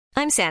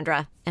I'm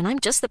Sandra, and I'm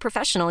just the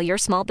professional your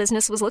small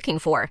business was looking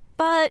for.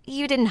 But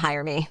you didn't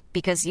hire me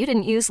because you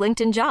didn't use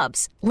LinkedIn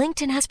Jobs.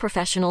 LinkedIn has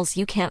professionals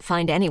you can't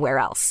find anywhere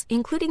else,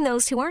 including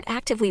those who aren't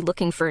actively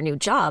looking for a new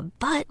job,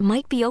 but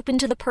might be open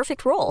to the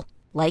perfect role,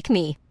 like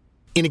me.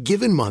 In a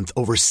given month,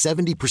 over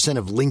 70%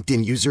 of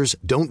LinkedIn users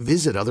don't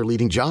visit other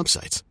leading job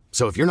sites.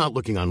 So if you're not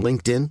looking on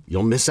LinkedIn,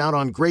 you'll miss out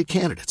on great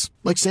candidates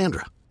like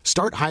Sandra.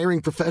 Start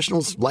hiring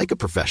professionals like a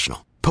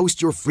professional.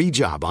 Post your free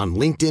job on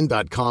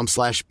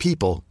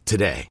linkedin.com/people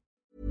today.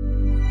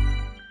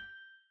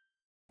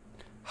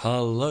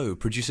 Hello,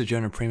 producer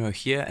Jonah Primo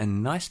here,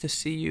 and nice to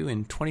see you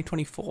in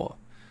 2024.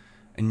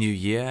 A new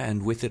year,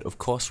 and with it, of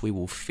course, we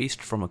will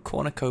feast from a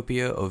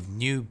cornucopia of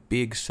new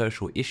big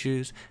social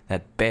issues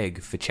that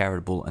beg for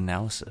charitable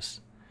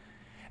analysis.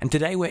 And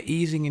today we're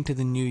easing into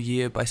the new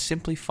year by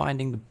simply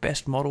finding the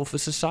best model for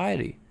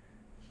society.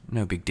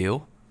 No big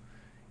deal.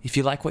 If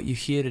you like what you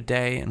hear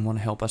today and want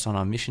to help us on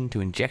our mission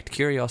to inject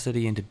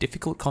curiosity into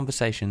difficult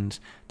conversations,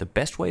 the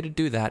best way to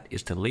do that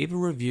is to leave a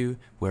review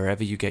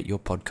wherever you get your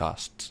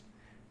podcasts.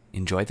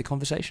 Enjoy the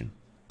conversation.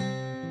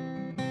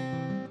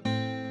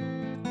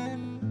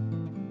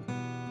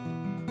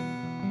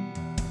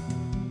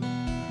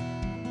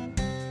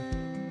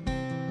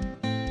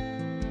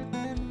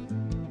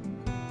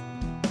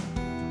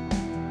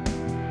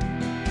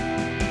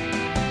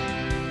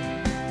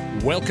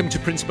 Welcome to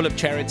Principle of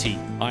Charity.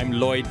 I'm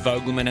Lloyd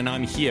Vogelman, and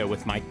I'm here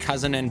with my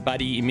cousin and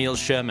buddy Emil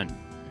Sherman.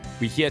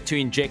 We're here to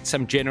inject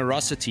some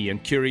generosity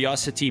and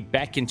curiosity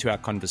back into our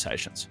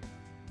conversations.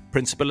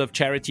 Principle of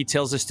Charity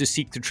tells us to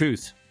seek the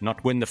truth,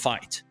 not win the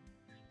fight.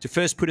 To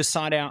first put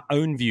aside our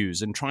own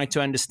views and try to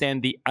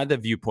understand the other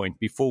viewpoint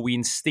before we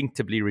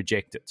instinctively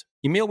reject it.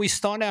 Emil, we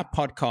start our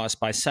podcast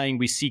by saying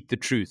we seek the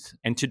truth.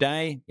 And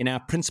today, in our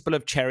Principle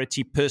of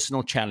Charity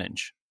personal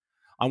challenge,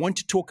 I want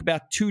to talk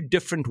about two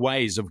different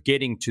ways of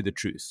getting to the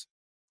truth.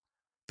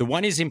 The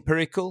one is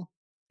empirical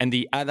and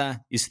the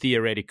other is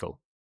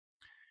theoretical.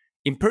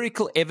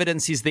 Empirical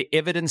evidence is the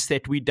evidence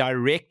that we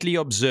directly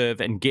observe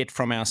and get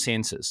from our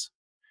senses.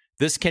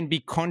 This can be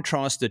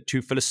contrasted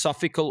to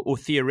philosophical or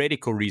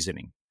theoretical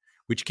reasoning,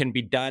 which can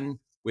be done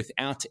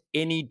without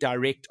any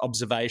direct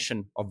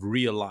observation of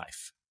real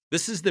life.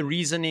 This is the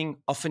reasoning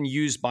often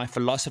used by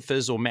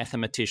philosophers or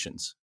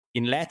mathematicians.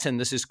 In Latin,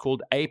 this is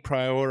called a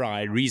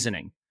priori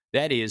reasoning.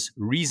 That is,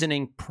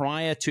 reasoning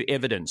prior to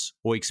evidence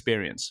or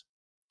experience.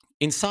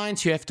 In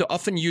science, you have to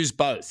often use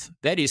both.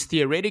 That is,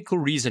 theoretical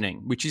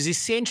reasoning, which is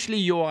essentially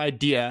your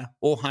idea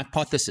or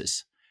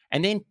hypothesis,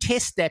 and then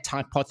test that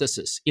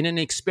hypothesis in an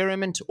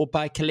experiment or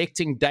by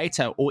collecting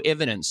data or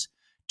evidence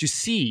to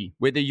see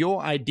whether your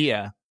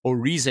idea or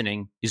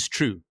reasoning is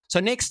true.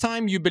 So next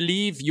time you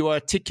believe you are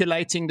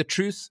articulating the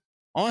truth,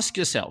 ask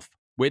yourself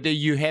whether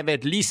you have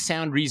at least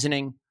sound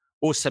reasoning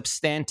or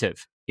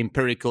substantive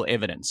empirical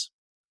evidence.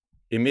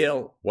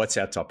 Emil, what's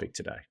our topic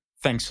today?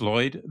 Thanks,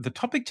 Lloyd. The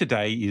topic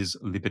today is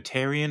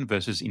Libertarian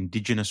versus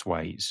Indigenous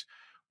Ways.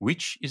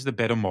 Which is the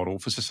better model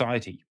for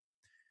society?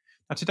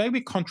 Now, today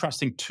we're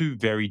contrasting two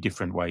very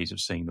different ways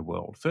of seeing the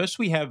world. First,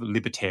 we have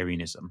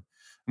libertarianism,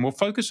 and we'll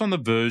focus on the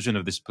version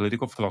of this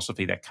political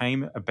philosophy that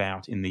came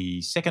about in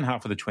the second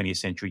half of the 20th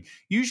century,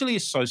 usually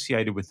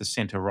associated with the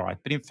centre-right,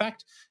 but in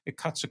fact, it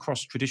cuts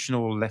across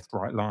traditional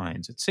left-right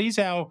lines. It sees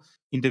our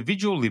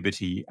individual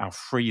liberty, our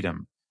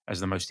freedom, as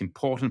the most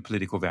important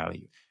political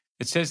value.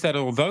 It says that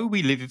although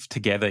we live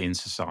together in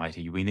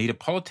society, we need a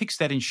politics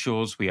that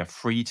ensures we are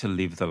free to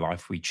live the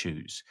life we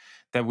choose,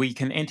 that we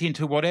can enter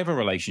into whatever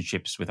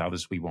relationships with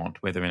others we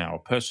want, whether in our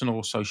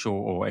personal, social,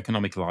 or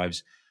economic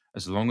lives,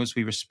 as long as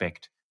we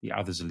respect the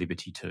other's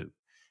liberty too,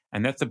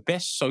 and that the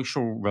best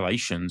social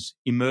relations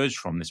emerge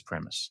from this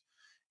premise.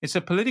 It's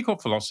a political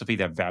philosophy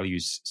that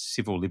values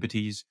civil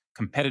liberties,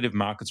 competitive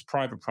markets,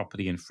 private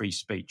property, and free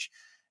speech.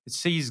 It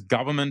sees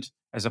government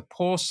as a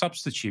poor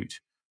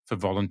substitute for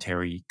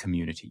voluntary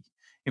community.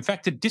 In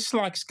fact, it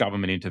dislikes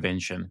government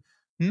intervention,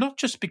 not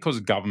just because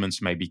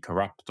governments may be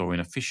corrupt or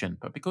inefficient,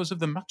 but because of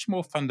the much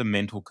more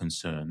fundamental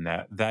concern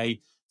that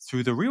they,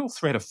 through the real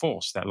threat of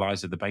force that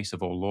lies at the base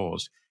of all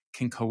laws,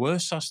 can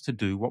coerce us to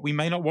do what we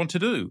may not want to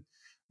do,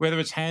 whether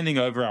it's handing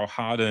over our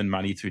hard-earned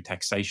money through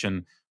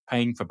taxation,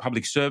 paying for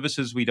public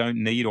services we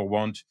don't need or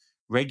want,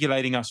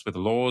 regulating us with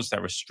laws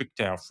that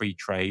restrict our free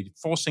trade,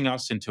 forcing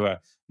us into a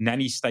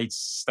nanny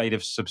state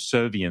of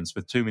subservience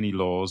with too many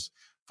laws,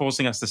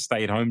 forcing us to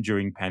stay at home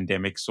during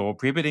pandemics, or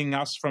prohibiting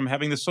us from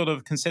having the sort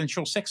of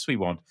consensual sex we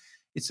want.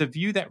 It's a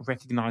view that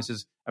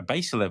recognizes a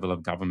base level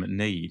of government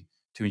need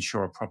to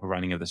ensure a proper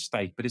running of the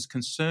state, but is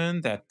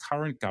concerned that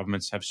current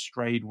governments have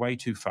strayed way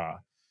too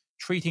far,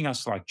 treating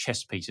us like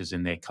chess pieces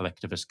in their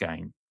collectivist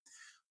game.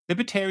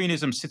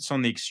 Libertarianism sits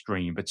on the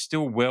extreme, but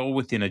still well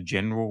within a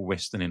general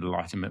Western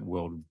Enlightenment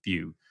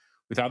worldview,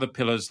 with other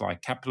pillars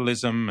like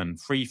capitalism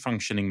and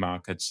free-functioning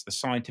markets, the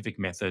scientific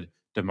method,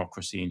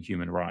 democracy, and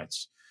human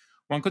rights.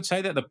 One could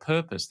say that the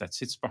purpose that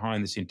sits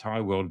behind this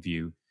entire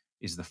worldview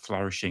is the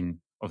flourishing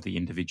of the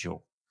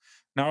individual.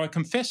 Now, I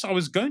confess I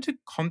was going to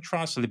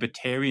contrast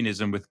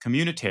libertarianism with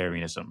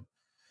communitarianism,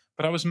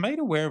 but I was made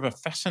aware of a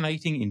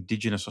fascinating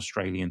Indigenous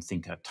Australian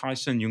thinker,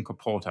 Tyson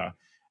Yunkaporta,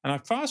 and I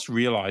fast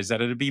realised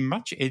that it would be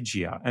much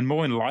edgier and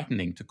more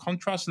enlightening to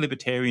contrast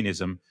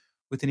libertarianism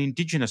with an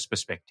Indigenous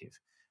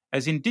perspective,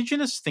 as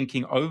Indigenous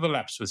thinking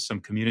overlaps with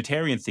some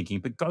communitarian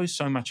thinking but goes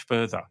so much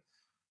further.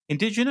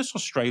 Indigenous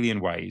Australian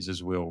ways,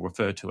 as we'll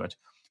refer to it,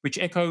 which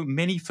echo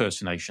many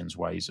First Nations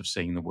ways of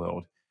seeing the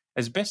world,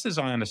 as best as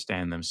I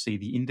understand them, see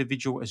the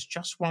individual as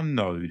just one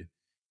node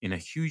in a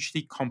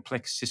hugely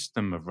complex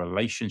system of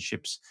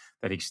relationships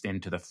that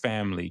extend to the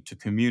family, to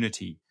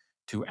community,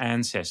 to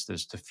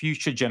ancestors, to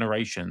future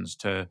generations,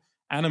 to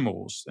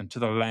animals, and to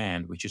the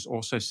land, which is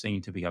also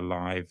seen to be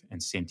alive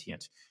and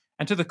sentient,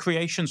 and to the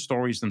creation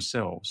stories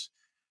themselves.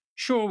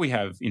 Sure, we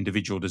have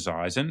individual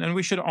desires, and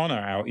we should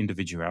honour our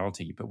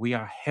individuality, but we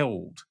are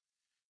held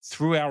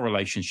through our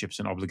relationships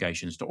and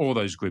obligations to all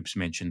those groups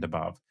mentioned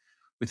above,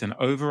 with an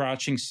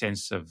overarching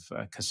sense of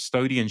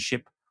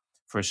custodianship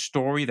for a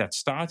story that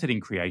started in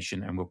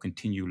creation and will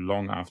continue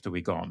long after we're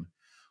gone.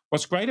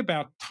 What's great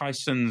about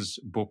Tyson's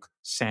book,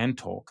 Sand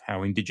Talk,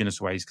 How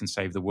Indigenous Ways Can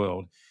Save the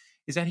World,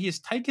 is that he has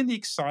taken the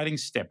exciting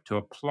step to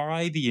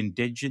apply the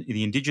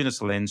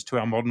Indigenous lens to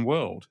our modern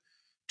world,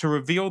 to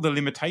reveal the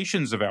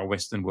limitations of our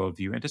Western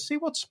worldview and to see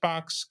what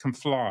sparks can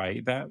fly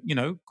that,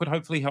 could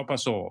hopefully help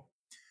us all.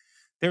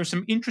 There are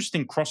some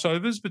interesting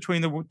crossovers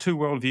between the two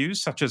worldviews,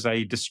 such as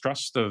a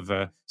distrust of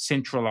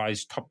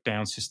centralized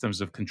top-down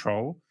systems of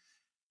control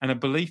and a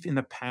belief in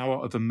the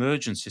power of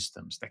emergent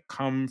systems that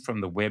come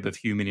from the web of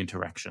human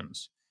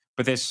interactions.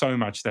 But there's so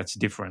much that's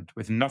different,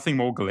 with nothing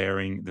more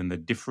glaring than the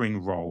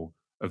differing role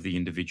of the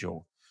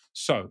individual.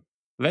 So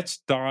let's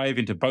dive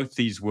into both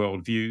these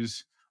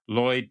worldviews.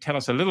 Lloyd, tell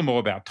us a little more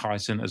about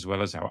Tyson as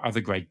well as our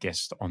other great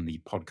guest on the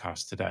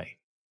podcast today.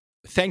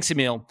 Thanks,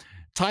 Emil.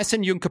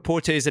 Tyson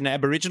Yunkaporta is an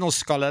Aboriginal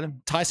scholar.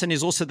 Tyson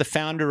is also the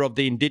founder of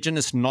the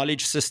Indigenous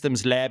Knowledge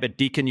Systems Lab at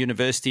Deakin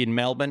University in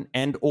Melbourne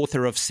and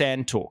author of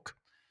Sand Talk.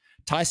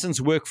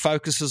 Tyson's work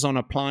focuses on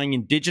applying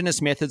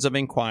Indigenous methods of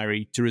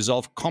inquiry to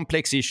resolve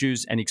complex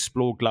issues and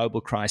explore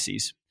global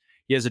crises.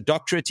 He has a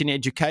doctorate in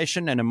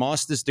education and a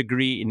master's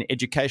degree in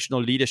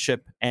educational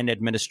leadership and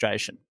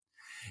administration.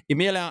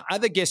 Emil, our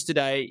other guest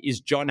today is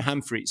John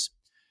Humphreys.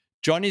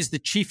 John is the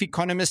chief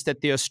economist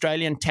at the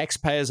Australian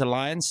Taxpayers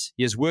Alliance.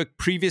 He has worked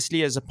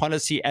previously as a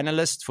policy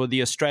analyst for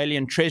the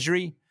Australian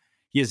Treasury.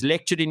 He has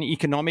lectured in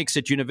economics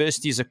at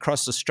universities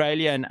across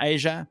Australia and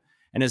Asia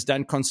and has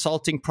done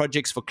consulting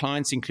projects for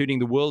clients including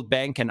the World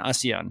Bank and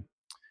ASEAN.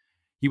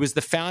 He was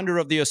the founder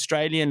of the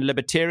Australian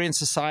Libertarian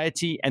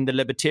Society and the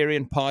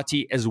Libertarian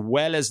Party, as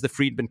well as the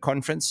Friedman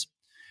Conference.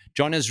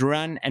 John has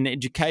run an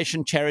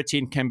education charity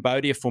in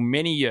Cambodia for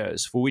many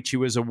years, for which he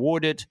was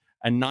awarded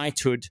a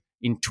knighthood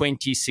in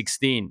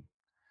 2016.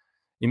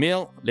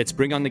 Emil, let's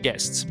bring on the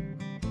guests.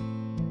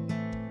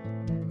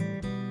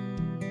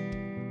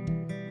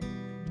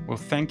 Well,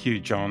 thank you,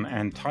 John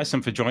and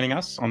Tyson, for joining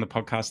us on the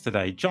podcast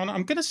today. John,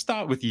 I'm going to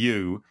start with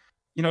you.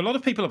 A lot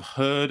of people have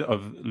heard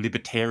of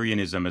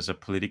libertarianism as a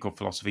political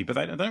philosophy, but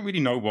they don't really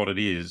know what it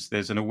is.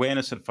 There's an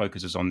awareness that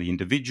focuses on the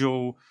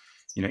individual,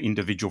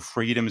 individual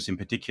freedoms in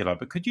particular.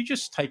 But could you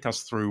just take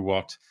us through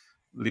what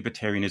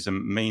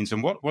libertarianism means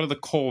and what are the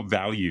core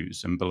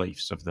values and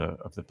beliefs of the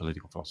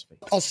political philosophy?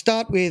 I'll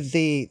start with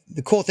the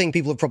core thing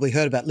people have probably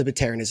heard about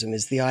libertarianism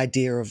is the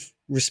idea of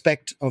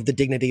respect of the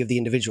dignity of the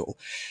individual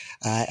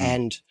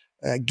and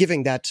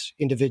giving that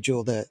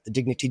individual the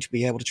dignity to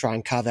be able to try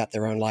and carve out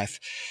their own life.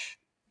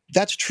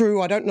 That's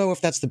true. I don't know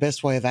if that's the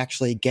best way of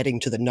actually getting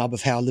to the nub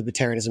of how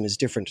libertarianism is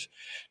different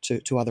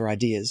to other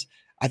ideas.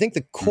 I think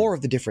the core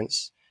of the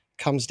difference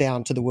comes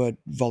down to the word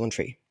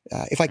voluntary.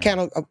 If I can,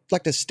 I'd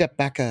like to step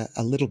back a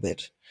little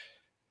bit.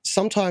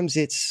 Sometimes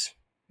it's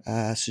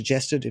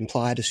suggested,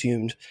 implied,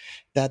 assumed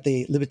that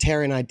the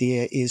libertarian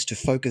idea is to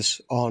focus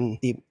on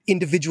the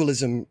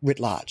individualism writ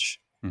large.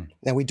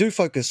 Now, we do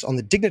focus on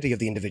the dignity of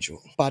the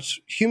individual, but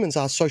humans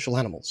are social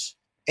animals.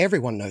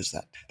 Everyone knows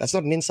that. That's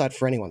not an insight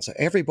for anyone. So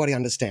everybody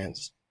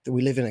understands that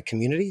we live in a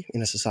community,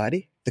 in a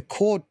society. The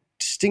core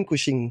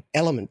distinguishing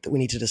element that we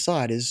need to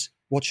decide is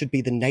what should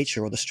be the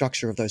nature or the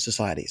structure of those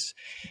societies.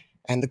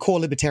 And the core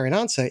libertarian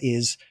answer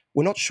is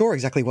we're not sure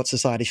exactly what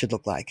society should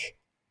look like,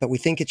 but we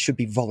think it should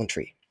be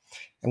voluntary.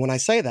 And when I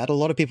say that, a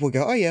lot of people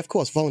go, oh yeah, of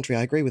course, voluntary,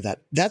 I agree with that.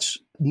 That's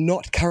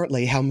not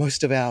currently how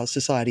most of our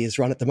society is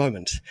run at the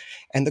moment.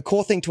 And the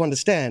core thing to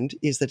understand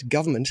is that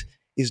government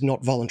is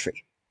not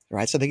voluntary,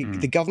 right? So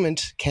the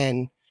government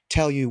can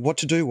tell you what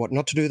to do, what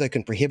not to do. They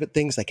can prohibit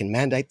things. They can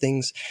mandate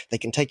things. They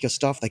can take your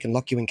stuff. They can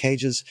lock you in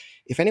cages.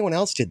 If anyone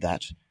else did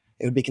that,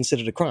 it would be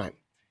considered a crime.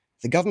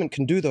 The government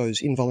can do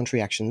those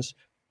involuntary actions,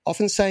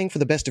 often saying for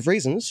the best of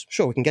reasons.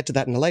 Sure, we can get to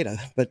that in a later,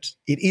 but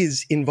it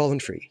is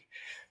involuntary.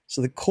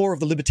 So the core of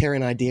the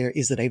libertarian idea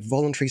is that a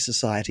voluntary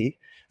society,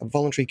 a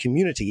voluntary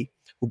community,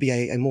 will be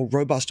a more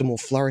robust and more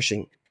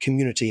flourishing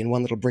community and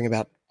one that will bring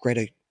about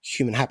greater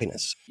human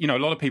happiness. A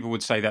lot of people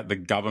would say that the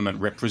government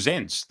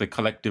represents the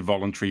collective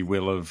voluntary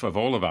will of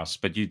all of us,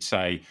 but you'd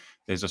say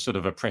there's a sort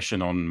of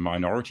oppression on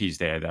minorities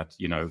there that,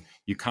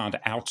 you can't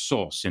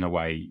outsource, in a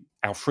way,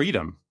 our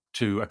freedom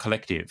to a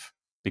collective.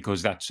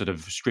 because that sort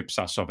of strips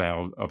us of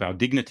our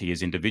dignity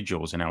as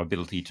individuals and our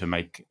ability to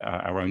make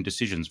our own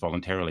decisions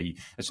voluntarily.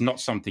 It's not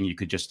something you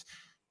could just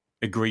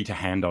agree to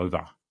hand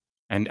over.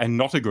 And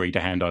not agree to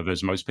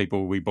handovers. Most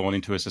people, we're born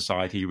into a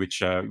society which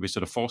we're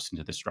sort of forced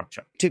into this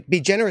structure. To be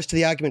generous to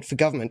the argument for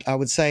government, I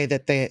would say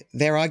that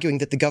they're arguing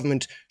that the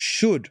government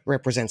should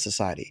represent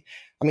society.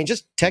 I mean,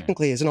 just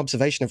technically as an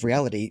observation of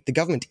reality, the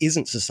government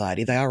isn't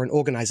society. They are an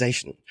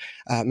organization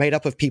made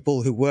up of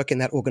people who work in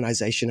that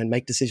organization and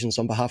make decisions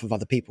on behalf of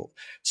other people.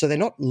 So they're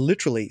not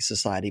literally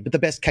society, but the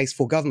best case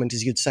for government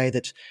is you'd say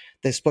that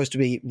they're supposed to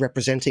be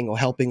representing or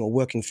helping or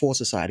working for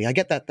society. I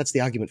get that. That's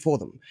the argument for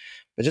them.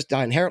 But just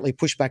I inherently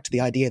push back to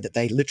the idea that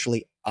they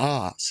literally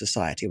are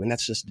society. I mean,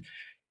 that's just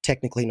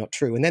technically not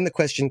true. And then the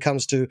question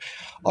comes to,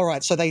 all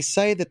right, so they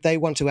say that they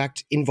want to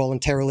act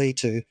involuntarily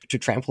to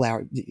trample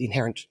our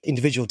inherent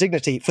individual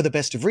dignity for the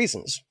best of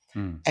reasons.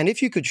 And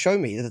if you could show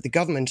me that the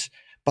government,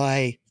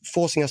 by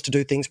forcing us to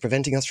do things,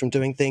 preventing us from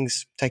doing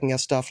things, taking our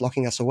stuff,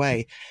 locking us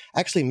away,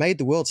 actually made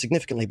the world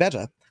significantly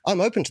better,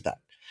 I'm open to that.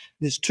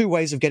 There's two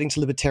ways of getting to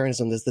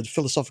libertarianism. There's the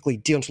philosophically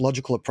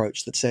deontological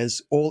approach that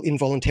says all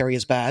involuntary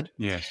is bad.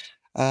 Yes.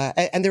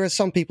 And there are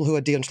some people who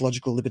are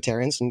deontological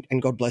libertarians,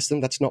 and God bless them.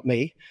 That's not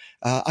me.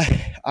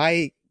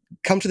 I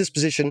come to this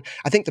position.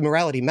 I think the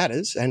morality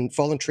matters, and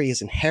voluntary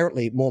is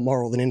inherently more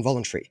moral than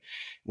involuntary.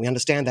 We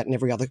understand that in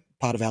every other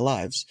part of our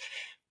lives.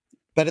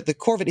 But at the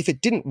core of it, if it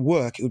didn't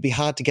work, it would be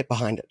hard to get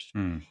behind it.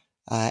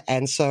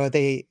 And so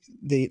the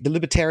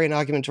libertarian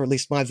argument, or at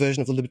least my version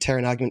of the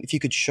libertarian argument, if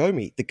you could show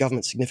me the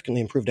government significantly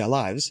improved our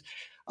lives,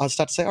 I'd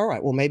start to say, all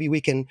right, well, maybe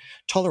we can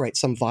tolerate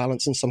some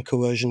violence and some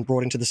coercion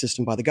brought into the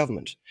system by the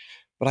government.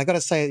 But I got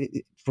to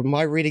say, from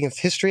my reading of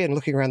history and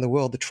looking around the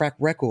world, the track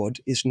record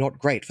is not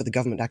great for the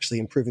government actually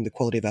improving the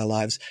quality of our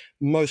lives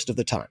most of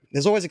the time.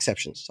 There's always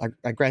exceptions.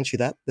 I grant you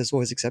that. There's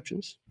always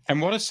exceptions.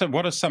 And what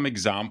are some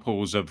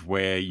examples of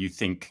where you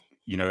think,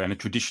 and a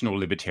traditional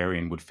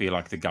libertarian would feel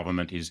like the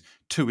government is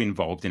too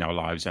involved in our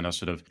lives and are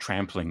sort of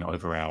trampling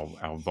over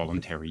our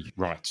voluntary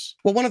rights?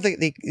 Well, one of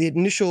the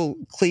initial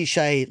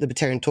cliche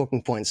libertarian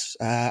talking points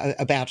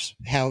about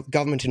how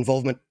government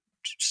involvement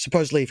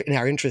supposedly in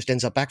our interest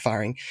ends up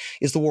backfiring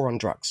is the war on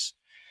drugs.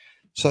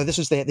 So this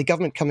is the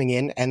government coming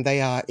in, and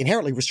they are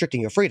inherently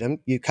restricting your freedom.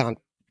 You can't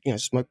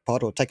smoke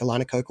pot or take a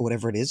line of coke or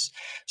whatever it is.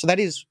 So that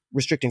is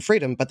restricting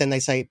freedom, but then they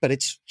say, but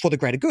it's for the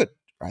greater good.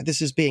 Right?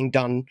 This is being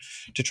done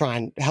to try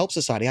and help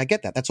society. I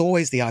get that. That's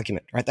always the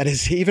argument, right? That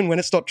is, even when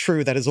it's not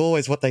true, that is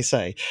always what they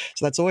say.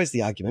 So that's always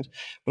the argument.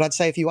 But I'd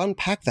say if you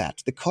unpack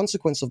that, the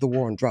consequence of the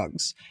war on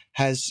drugs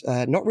has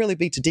not really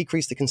been to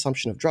decrease the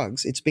consumption of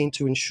drugs. It's been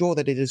to ensure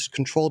that it is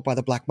controlled by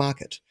the black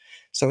market.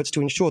 So it's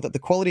to ensure that the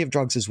quality of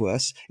drugs is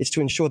worse. It's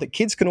to ensure that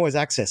kids can always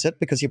access it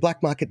because your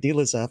black market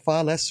dealers are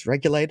far less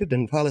regulated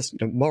and far less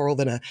moral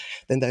than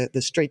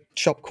the street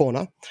shop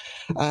corner.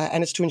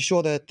 And it's to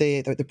ensure that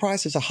the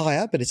prices are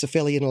higher, but it's a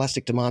fairly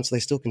inelastic demand, so they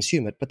still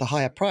consume it. But the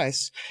higher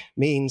price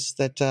means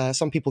that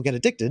some people get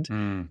addicted.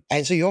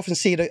 And so you often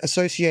see it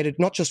associated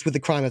not just with the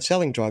crime of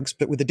selling drugs,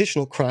 but with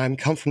additional crime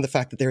come from the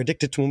fact that they're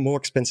addicted to a more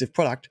expensive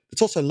product.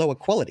 It's also lower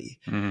quality.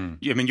 I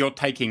mean, you're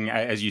taking,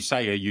 as you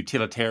say, a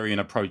utilitarian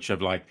approach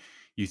of like,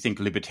 you think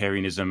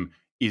libertarianism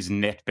is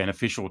net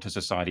beneficial to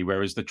society,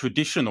 whereas the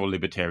traditional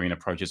libertarian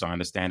approach, as I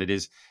understand it,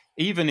 is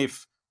even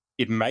if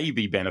it may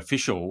be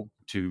beneficial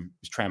to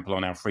trample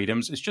on our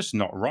freedoms, it's just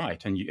not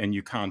right, and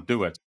you can't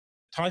do it.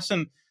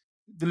 Tyson,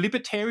 the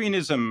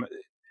libertarianism,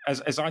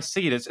 as I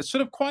see it, it's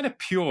sort of quite a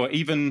pure,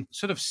 even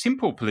sort of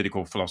simple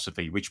political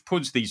philosophy, which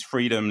puts these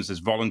freedoms as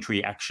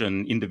voluntary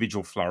action,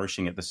 individual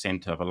flourishing at the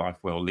centre of a life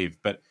well lived.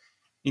 But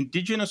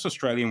Indigenous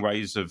Australian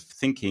ways of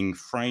thinking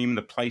frame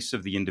the place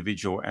of the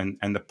individual and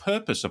the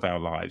purpose of our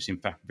lives, in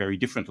fact, very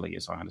differently,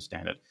 as I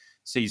understand it.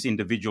 Sees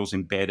individuals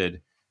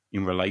embedded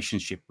in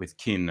relationship with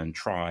kin and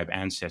tribe,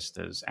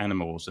 ancestors,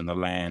 animals, and the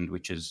land,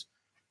 which is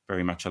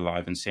very much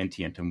alive and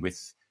sentient, and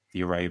with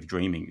the array of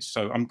dreamings.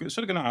 So I'm sort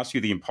of going to ask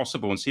you the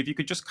impossible and see if you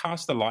could just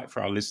cast the light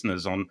for our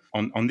listeners on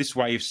this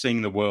way of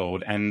seeing the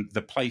world and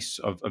the place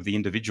of the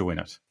individual in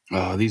it.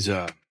 Oh, these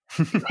are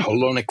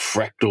holonic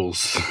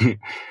fractals.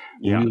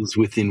 Wheels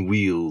within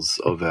wheels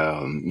of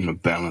our,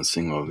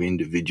 balancing of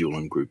individual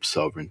and group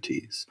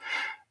sovereignties.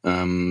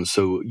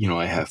 So,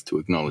 I have to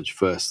acknowledge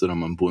first that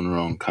I'm on Boon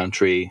Wurrung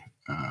country,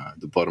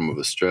 the bottom of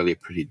Australia,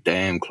 pretty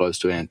damn close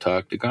to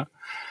Antarctica.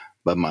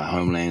 But my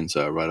homelands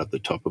are right up the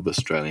top of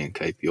Australia and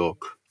Cape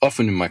York.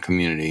 Often in my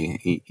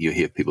community, you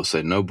hear people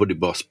say, nobody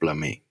boss blah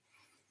me.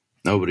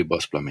 Nobody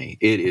boss blah me.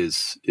 It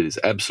is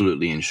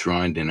absolutely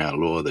enshrined in our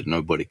law that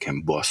nobody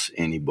can boss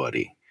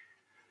anybody.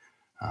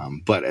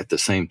 But at the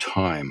same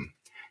time,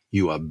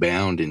 you are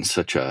bound in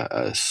such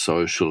a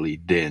socially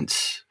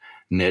dense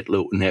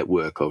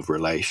network of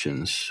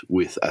relations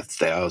with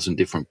 1,000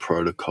 different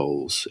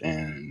protocols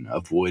and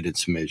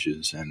avoidance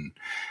measures and,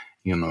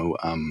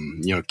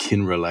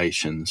 kin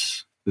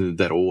relations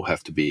that all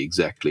have to be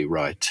exactly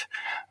right.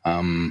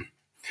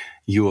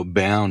 You are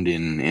bound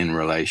in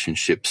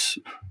relationships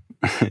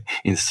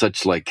in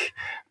such like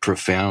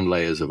profound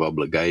layers of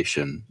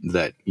obligation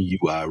that you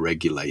are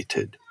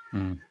regulated.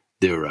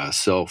 There are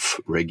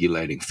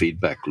self-regulating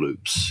feedback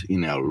loops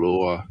in our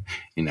law,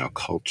 in our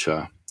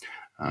culture.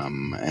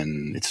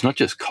 And it's not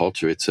just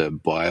culture, it's a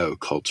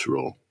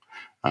biocultural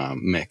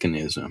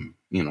mechanism,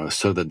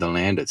 so that the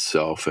land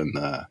itself and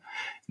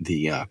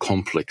the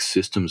complex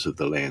systems of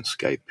the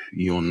landscape,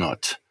 you're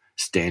not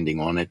standing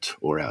on it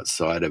or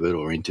outside of it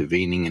or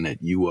intervening in it.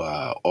 You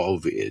are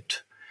of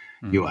it.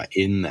 You are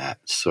in that.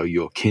 So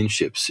your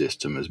kinship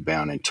system is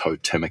bound in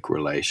totemic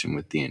relation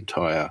with the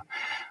entire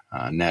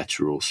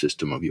natural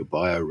system of your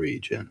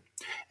bioregion.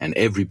 And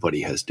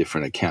everybody has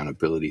different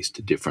accountabilities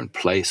to different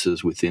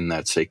places within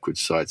that sacred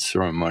site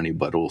ceremony,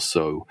 but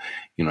also,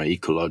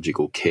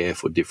 ecological care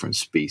for different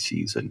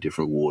species and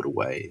different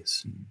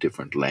waterways,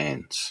 different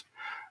lands,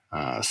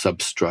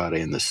 substrata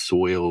in the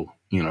soil,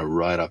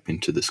 right up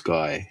into the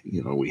sky.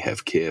 We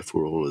have care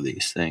for all of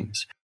these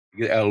things.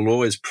 Our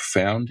law is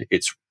profound.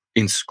 It's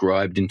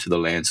inscribed into the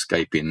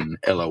landscape in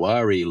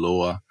LORE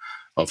law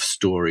of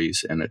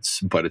stories,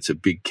 but it's a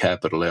big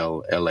capital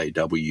L,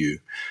 LAW,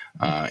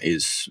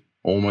 is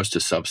almost a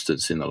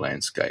substance in the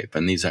landscape.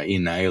 And these are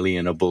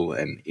inalienable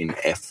and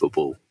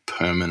ineffable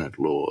permanent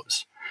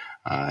laws.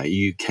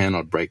 You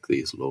cannot break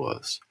these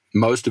laws.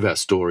 Most of our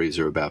stories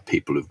are about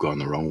people who've gone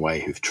the wrong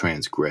way, who've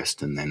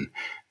transgressed, and then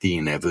the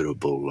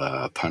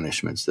inevitable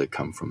punishments that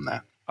come from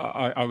that.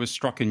 I was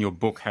struck in your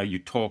book how you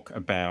talk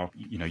about,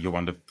 your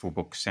wonderful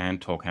book,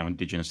 Sand Talk, How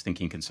Indigenous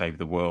Thinking Can Save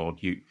the World.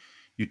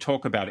 You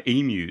talk about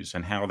emus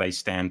and how they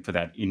stand for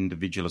that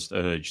individualist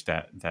urge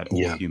that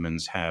all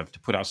humans have to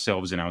put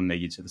ourselves and our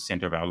needs at the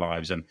center of our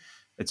lives. And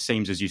it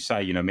seems, as you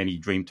say, many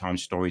Dreamtime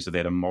stories are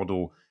there to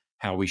model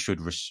how we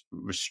should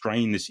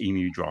restrain this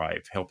emu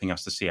drive, helping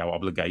us to see our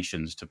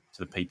obligations to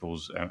the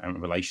peoples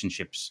and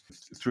relationships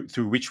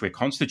through which we're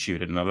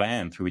constituted and the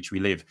land through which we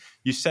live.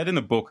 You said in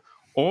the book,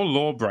 all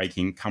law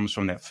breaking comes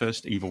from that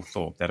first evil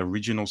thought, that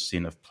original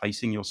sin of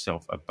placing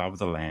yourself above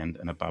the land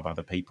and above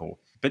other people.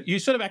 But you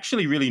sort of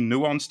actually really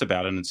nuanced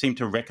about it and seem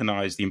to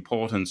recognize the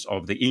importance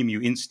of the emu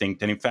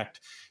instinct. And in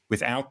fact,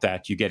 without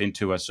that, you get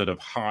into a sort of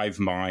hive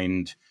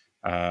mind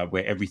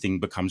where everything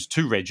becomes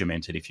too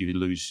regimented if you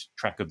lose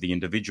track of the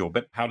individual.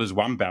 But how does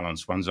one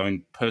balance one's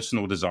own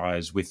personal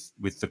desires with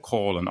the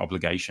call and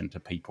obligation to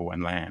people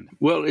and land?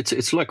 Well,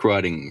 it's like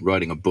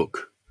writing a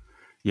book.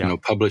 Yeah.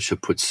 Publisher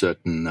puts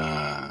certain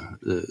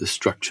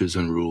structures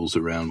and rules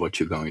around what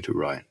you're going to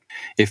write.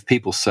 If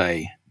people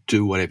say,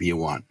 do whatever you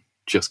want,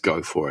 just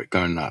go for it,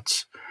 go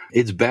nuts,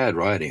 it's bad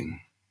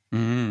writing.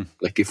 Mm-hmm.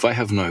 Like if I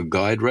have no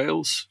guide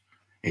rails,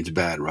 it's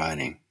bad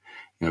writing.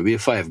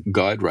 If I have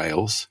guide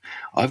rails,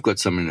 I've got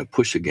something to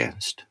push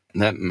against.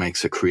 And that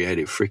makes a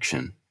creative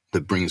friction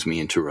that brings me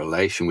into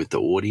relation with the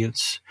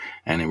audience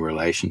and in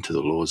relation to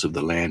the laws of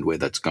the land where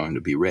that's going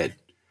to be read.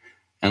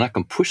 And I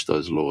can push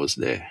those laws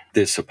there.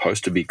 There's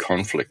supposed to be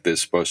conflict. There's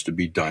supposed to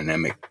be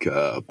dynamic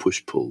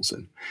push-pulls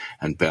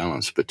and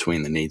balance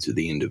between the needs of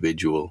the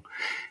individual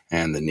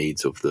and the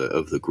needs of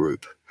the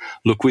group.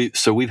 Look,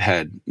 we've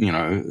had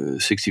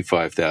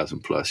 65,000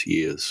 plus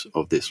years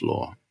of this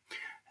law,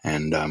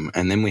 and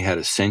then we had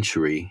a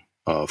century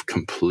of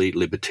complete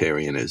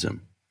libertarianism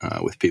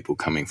with people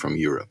coming from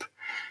Europe,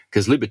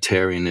 because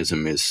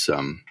libertarianism is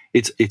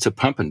it's a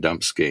pump and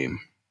dump scheme.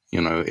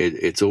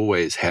 It's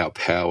always how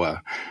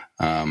power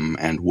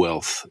and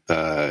wealth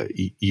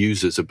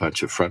uses a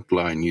bunch of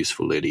frontline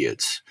useful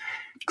idiots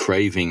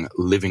craving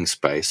living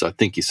space. I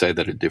think you say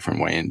that a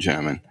different way in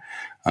German.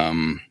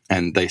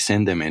 And they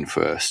send them in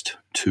first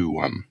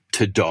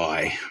to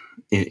die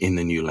in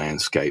the new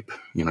landscape,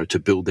 to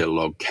build their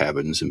log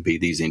cabins and be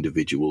these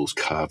individuals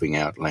carving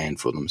out land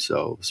for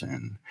themselves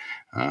and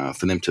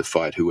for them to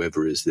fight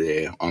whoever is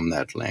there on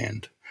that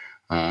land.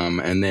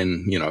 And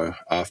then,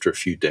 after a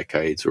few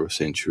decades or a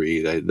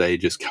century, they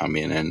just come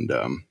in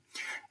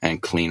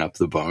and clean up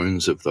the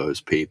bones of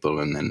those people,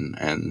 and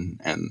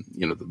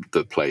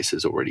the place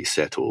is already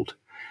settled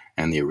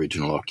and the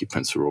original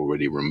occupants are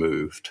already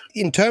removed.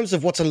 In terms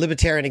of what's a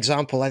libertarian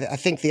example, I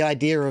think the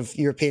idea of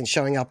Europeans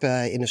showing up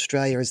in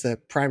Australia as the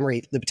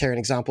primary libertarian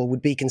example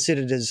would be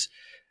considered as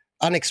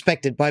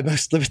unexpected by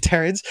most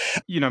libertarians.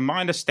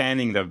 My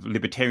understanding of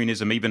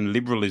libertarianism, even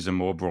liberalism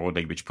more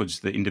broadly, which puts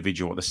the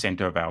individual at the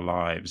center of our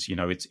lives,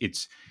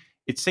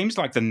 it seems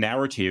like the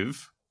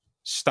narrative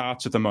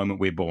starts at the moment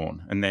we're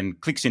born and then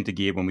clicks into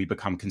gear when we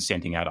become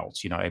consenting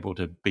adults, able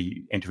to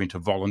enter into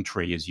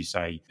voluntary, as you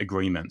say,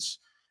 agreements,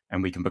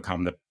 and we can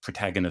become the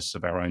protagonists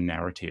of our own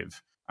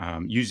narrative,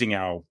 using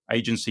our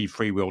agency,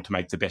 free will to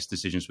make the best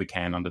decisions we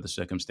can under the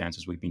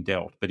circumstances we've been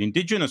dealt. But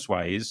Indigenous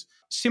Ways,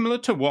 similar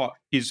to what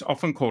is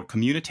often called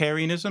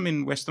communitarianism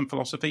in Western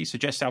philosophy,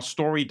 suggests our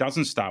story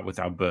doesn't start with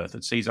our birth.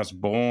 It sees us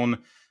born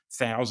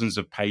thousands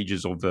of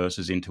pages or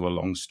verses into a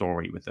long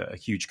story with a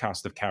huge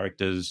cast of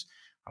characters,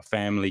 our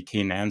family,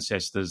 kin,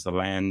 ancestors, the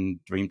land,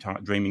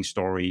 dreaming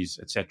stories,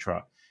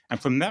 etc. And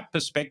from that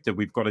perspective,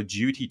 we've got a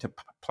duty to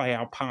play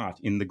our part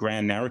in the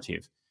grand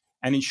narrative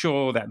and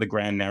ensure that the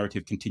grand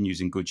narrative continues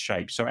in good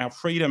shape. So our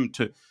freedom,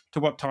 to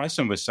what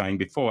Tyson was saying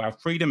before, our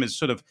freedom is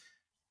sort of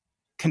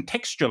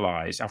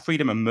contextualized. Our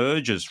freedom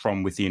emerges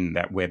from within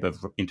that web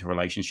of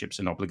interrelationships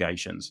and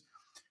obligations.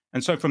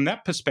 And so from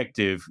that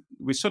perspective,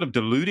 we're sort of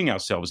deluding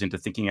ourselves into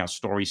thinking our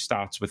story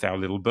starts with our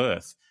little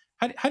birth.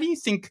 How do you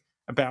think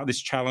about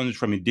this challenge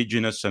from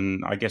Indigenous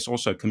and I guess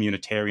also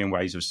communitarian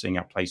ways of seeing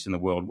our place in the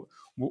world?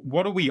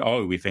 What do we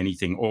owe, if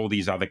anything, all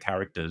these other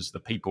characters, the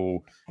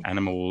people,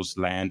 animals,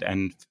 land,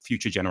 and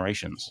future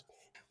generations?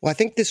 Well, I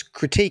think this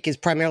critique is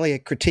primarily a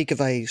critique of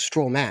a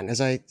straw man.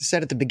 As I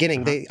said at the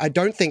beginning, I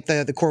don't think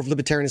the core of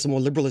libertarianism or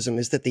liberalism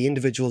is that the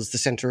individual is the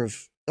center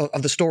of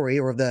the story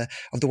or of the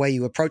way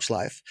you approach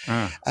life.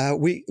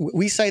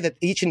 We say that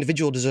each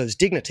individual deserves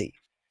dignity.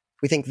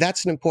 We think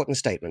that's an important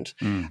statement.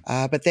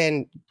 But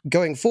then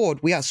going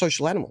forward, we are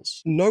social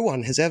animals. No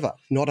one has ever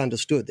not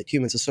understood that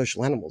humans are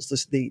social animals.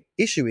 The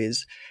issue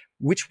is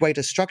which way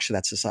to structure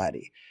that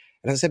society.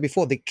 And as I said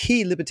before, the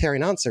key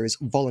libertarian answer is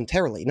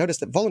voluntarily. Notice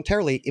that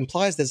voluntarily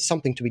implies there's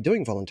something to be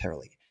doing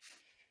voluntarily.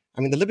 I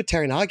mean, the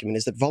libertarian argument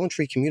is that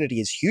voluntary community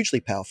is hugely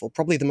powerful,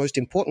 probably the most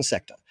important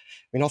sector.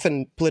 I mean,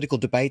 often political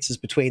debates is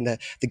between the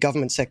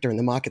government sector and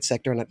the market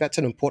sector, and that's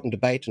an important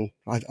debate, and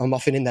I'm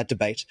often in that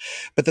debate.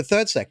 But the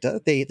third sector,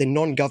 the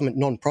non-government,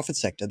 non-profit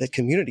sector, the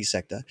community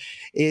sector,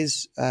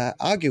 is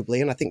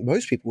arguably, and I think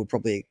most people would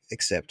probably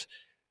accept,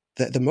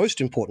 the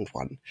most important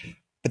one.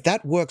 But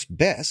that works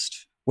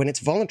best when it's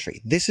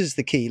voluntary. This is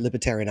the key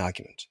libertarian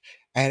argument.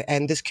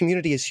 And this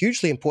community is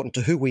hugely important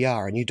to who we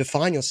are. And you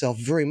define yourself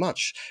very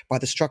much by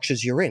the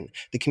structures you're in,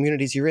 the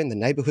communities you're in, the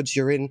neighborhoods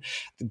you're in,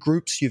 the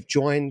groups you've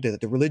joined,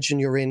 the religion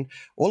you're in.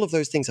 All of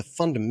those things are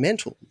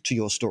fundamental to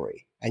your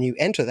story. And you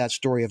enter that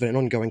story of an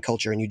ongoing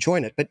culture and you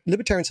join it. But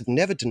libertarians have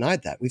never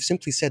denied that. We've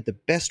simply said the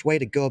best way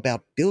to go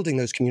about building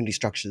those community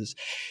structures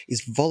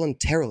is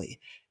voluntarily.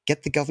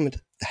 Get the government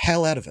the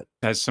hell out of it.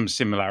 There's some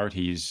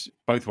similarities.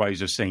 Both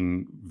ways of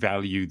seeing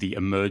value the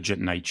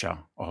emergent nature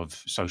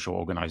of social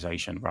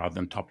organization rather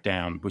than top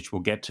down, which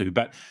we'll get to.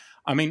 But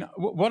I mean,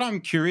 what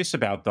I'm curious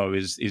about, though,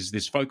 is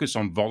this focus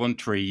on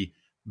voluntary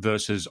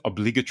versus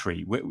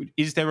obligatory.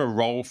 Is there a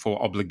role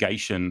for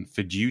obligation,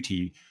 for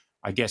duty,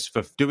 I guess,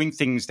 for doing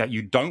things that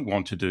you don't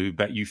want to do,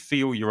 but you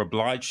feel you're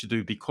obliged to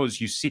do because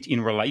you sit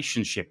in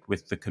relationship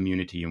with the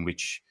community in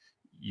which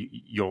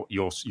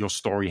your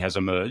story has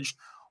emerged?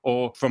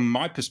 Or from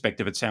my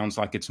perspective, it sounds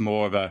like it's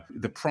more of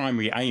the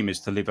primary aim is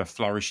to live a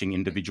flourishing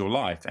individual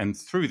life. And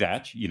through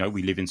that,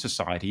 we live in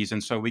societies.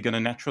 And so we're going to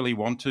naturally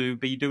want to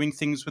be doing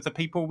things with the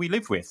people we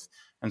live with.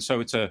 And so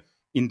it's a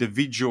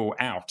individual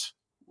out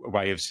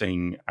way of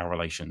seeing our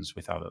relations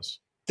with others.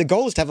 The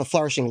goal is to have a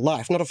flourishing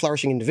life, not a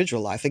flourishing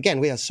individual life. Again,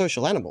 we are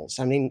social animals.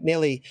 I mean,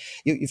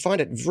 you find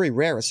it very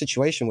rare a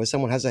situation where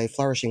someone has a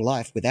flourishing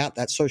life without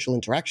that social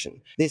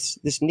interaction. This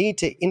need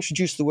to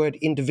introduce the word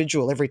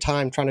individual every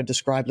time trying to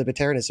describe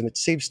libertarianism, it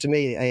seems to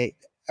me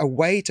a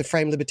way to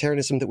frame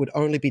libertarianism that would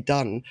only be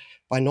done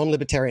by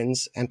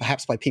non-libertarians and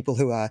perhaps by people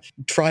who are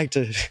trying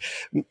to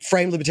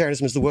frame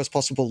libertarianism as the worst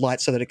possible light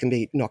so that it can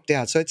be knocked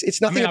out. So it's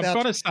nothing about... I've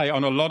got to say,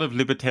 on a lot of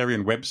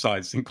libertarian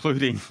websites,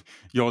 including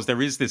yours,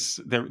 there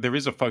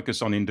is a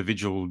focus on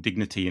individual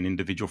dignity and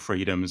individual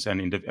freedoms.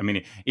 And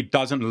it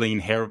doesn't lean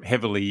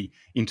heavily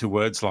into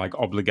words like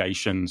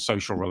obligation,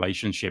 social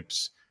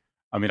relationships.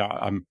 I mean,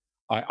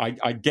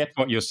 I get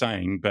what you're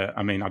saying, but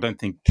I mean, I don't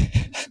think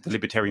the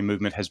libertarian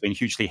movement has been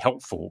hugely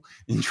helpful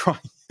in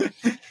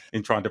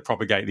trying to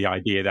propagate the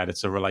idea that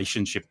it's a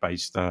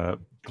relationship-based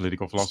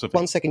political philosophy.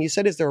 1 second, you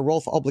said, is there a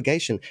role for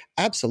obligation?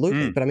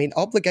 Absolutely. But I mean,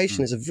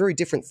 obligation is a very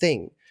different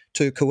thing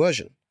to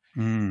coercion.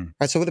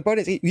 Right? So the point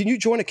is, you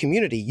join a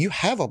community, you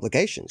have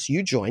obligations.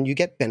 You join, you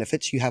get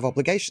benefits, you have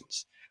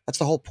obligations. That's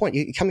the whole point.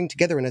 You're coming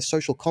together in a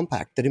social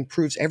compact that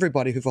improves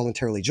everybody who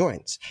voluntarily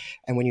joins.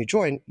 And when you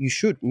join, you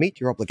should meet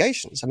your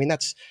obligations. I mean,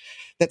 that's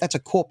a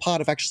core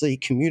part of actually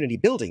community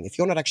building. If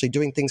you're not actually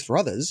doing things for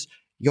others,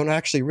 you're not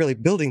actually really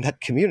building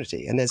that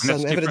community. And there's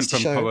some evidence to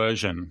show... different from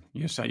coercion.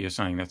 You're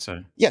saying that's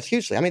a... Yes,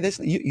 hugely. I mean,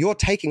 you're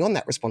taking on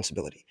that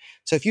responsibility.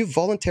 So if you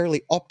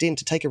voluntarily opt in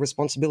to take a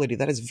responsibility,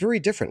 that is very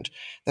different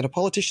than a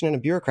politician and a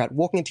bureaucrat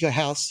walking into your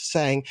house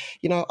saying,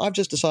 I've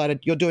just decided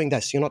you're doing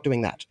this, you're not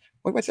doing that.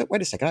 Wait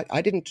a second.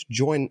 I didn't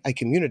join a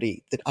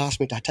community that asked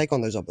me to take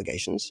on those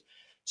obligations.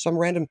 Some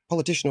random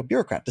politician or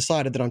bureaucrat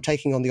decided that I'm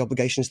taking on the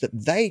obligations that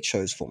they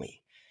chose for me.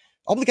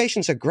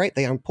 Obligations are great.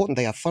 They are important.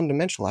 They are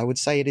fundamental. I would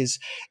say it is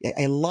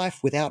a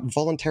life without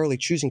voluntarily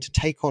choosing to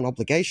take on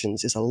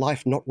obligations is a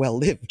life not well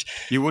lived.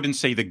 You wouldn't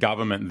see the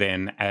government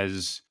then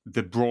as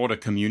the broader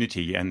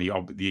community and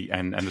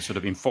the sort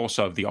of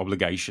enforcer of the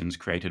obligations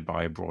created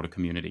by a broader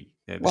community.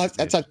 Well,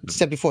 as I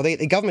said before,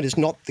 the government is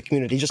not the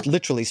community, just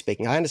literally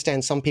speaking. I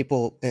understand some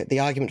people, the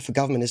argument for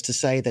government is to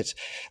say that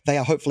they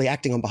are hopefully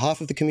acting on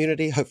behalf of the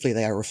community. Hopefully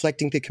they are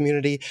reflecting the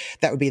community.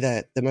 That would be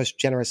the most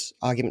generous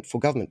argument for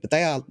government. But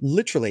they are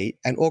literally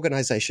an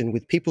organization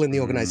with people in the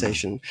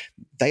organization.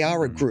 They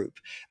are a group.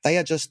 They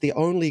are just the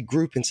only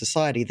group in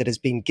society that has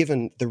been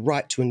given the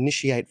right to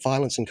initiate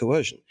violence and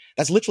coercion.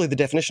 That's literally the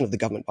definition of the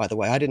government, by the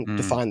way. I didn't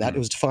define that. It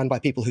was defined by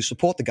people who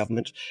support the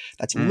government.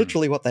 That's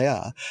literally what they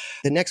are.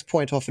 The next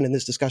point often in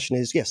this discussion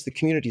is, yes, the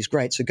community is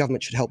great, so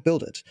government should help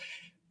build it.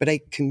 But a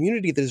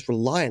community that is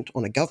reliant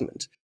on a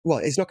government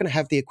it's not going to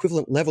have the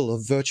equivalent level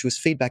of virtuous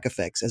feedback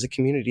effects as a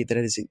community that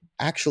is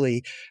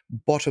actually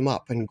bottom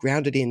up and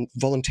grounded in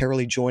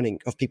voluntarily joining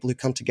of people who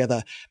come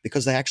together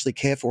because they actually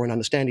care for and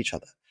understand each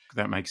other.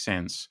 That makes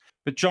sense.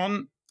 But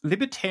John,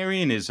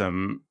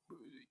 libertarianism,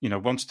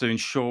 wants to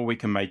ensure we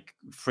can make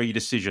free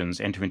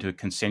decisions, enter into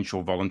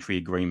consensual voluntary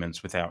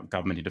agreements without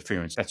government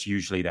interference. That's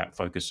usually that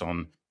focus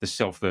on the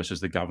self versus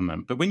the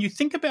government. But when you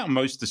think about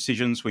most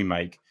decisions we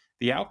make,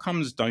 the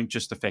outcomes don't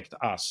just affect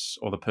us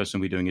or the person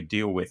we're doing a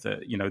deal with.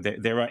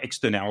 There are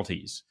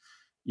externalities,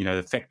 the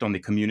effect on the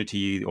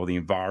community or the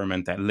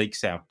environment that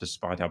leaks out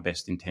despite our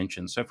best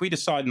intentions. So if we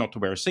decide not to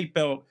wear a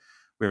seatbelt,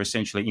 we're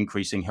essentially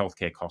increasing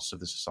healthcare costs of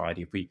the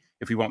society.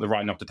 If we want the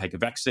right not to take a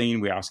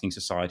vaccine, we're asking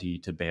society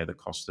to bear the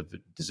cost of a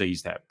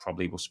disease that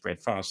probably will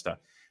spread faster.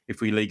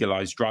 If we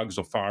legalize drugs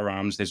or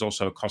firearms, there's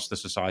also a cost to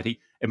society.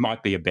 It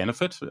might be a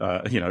benefit,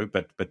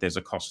 but there's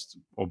a cost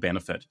or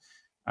benefit.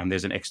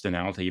 There's an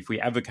externality. If we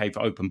advocate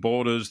for open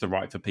borders, the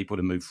right for people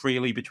to move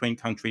freely between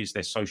countries,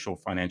 there's social,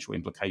 financial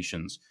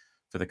implications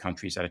for the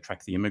countries that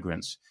attract the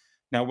immigrants.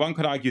 Now, one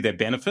could argue there are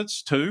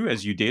benefits too,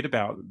 as you did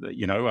about,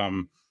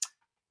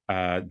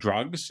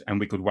 drugs,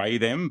 and we could weigh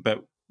them,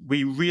 but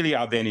we really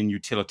are then in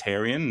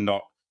utilitarian,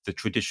 not the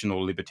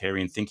traditional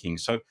libertarian thinking.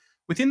 So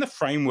within the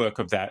framework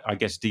of that, I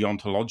guess,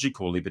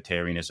 deontological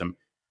libertarianism,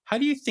 how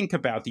do you think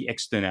about the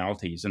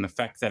externalities and the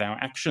fact that our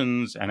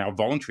actions and our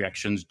voluntary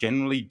actions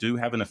generally do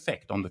have an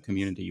effect on the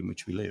community in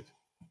which we live?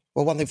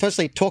 Well, one thing,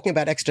 firstly, talking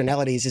about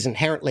externalities is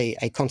inherently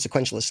a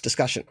consequentialist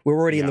discussion. We're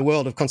already in the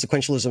world of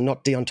consequentialism,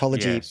 not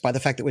deontology, by the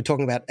fact that we're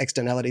talking about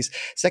externalities.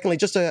 Secondly,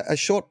 just a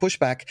short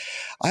pushback.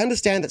 I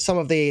understand that some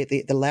of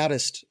the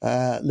loudest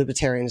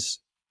libertarians,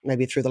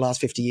 maybe through the last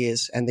 50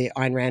 years, and the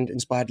Ayn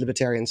Rand-inspired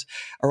libertarians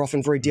are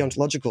often very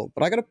deontological.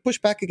 But I got to push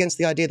back against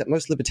the idea that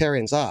most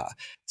libertarians are.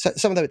 So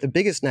some of the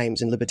biggest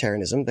names in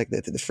libertarianism, like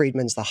the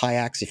Friedmans, the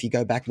Hayeks, if you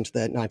go back into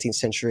the 19th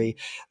century,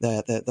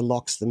 the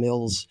Locks, the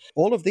Mills,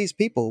 all of these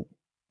people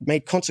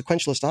made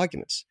consequentialist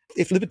arguments.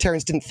 If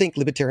libertarians didn't think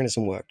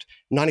libertarianism worked,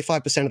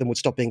 95% of them would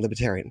stop being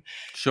libertarian.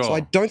 Sure. So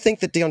I don't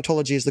think that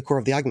deontology is the core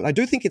of the argument. I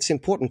do think it's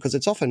important because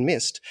it's often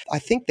missed. I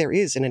think there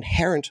is an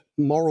inherent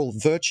moral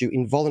virtue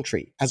in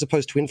voluntary as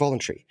opposed to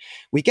involuntary.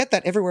 We get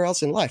that everywhere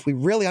else in life. We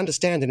really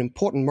understand an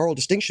important moral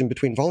distinction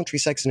between voluntary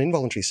sex and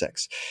involuntary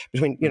sex,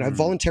 between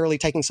voluntarily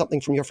taking something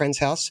from your friend's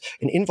house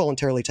and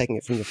involuntarily taking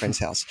it from your friend's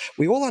house.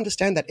 We all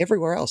understand that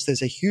everywhere else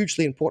there's a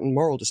hugely important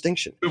moral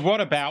distinction. But what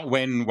about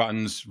when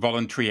one's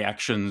voluntary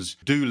actions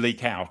do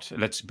leak out?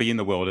 Let's be in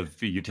the world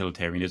of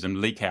utilitarianism,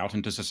 leak out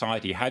into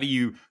society. How do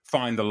you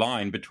find the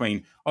line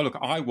between, oh, look,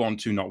 I want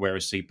to not wear a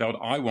seatbelt,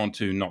 I want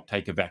to not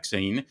take a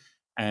vaccine,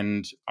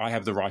 and I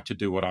have the right to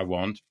do what I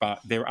want, but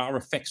there are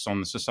effects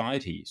on the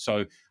society.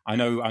 So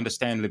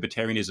understand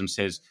libertarianism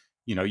says,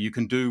 you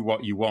can do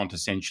what you want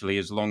essentially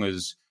as long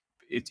as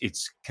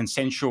it's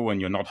consensual and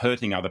you're not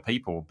hurting other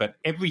people, but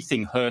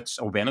everything hurts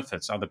or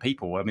benefits other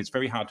people. I mean, it's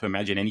very hard to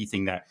imagine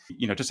anything that,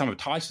 to some of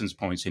Tyson's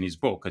points in his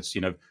book, it's,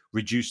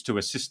 reduced to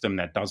a system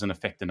that doesn't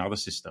affect another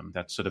system,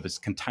 that sort of is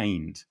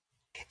contained.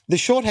 The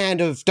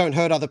shorthand of don't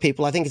hurt other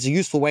people, I think is a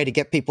useful way to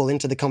get people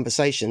into the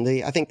conversation.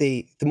 I think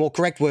the more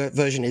correct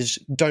version is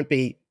don't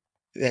be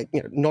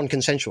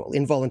non-consensual,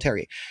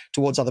 involuntary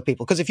towards other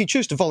people. Because if you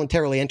choose to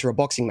voluntarily enter a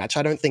boxing match,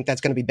 I don't think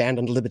that's going to be banned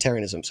under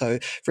libertarianism. So,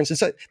 for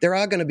instance, there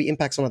are going to be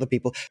impacts on other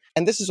people.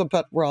 And this is a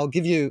part where I'll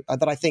give you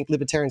that I think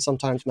libertarians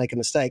sometimes make a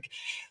mistake.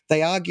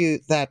 They argue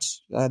that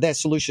their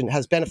solution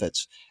has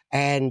benefits,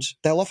 and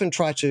they'll often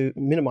try to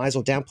minimize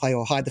or downplay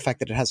or hide the fact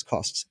that it has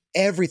costs.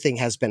 Everything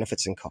has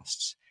benefits and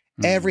costs.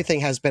 Everything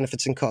has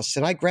benefits and costs.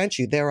 And I grant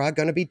you, there are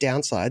going to be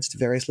downsides to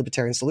various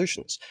libertarian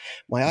solutions.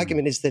 My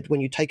argument is that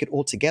when you take it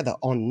all together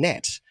on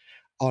net,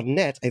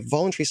 a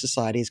voluntary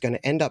society is going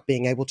to end up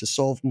being able to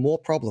solve more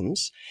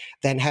problems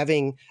than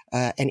having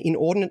an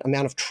inordinate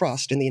amount of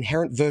trust in the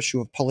inherent virtue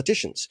of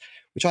politicians,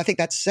 which I think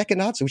that second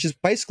answer, which is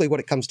basically what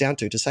it comes down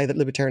to say that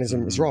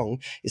libertarianism is wrong,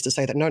 is to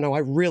say that, no, I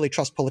really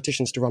trust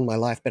politicians to run my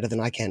life better than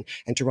I can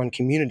and to run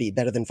community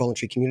better than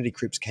voluntary community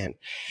groups can.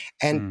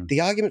 And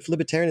the argument for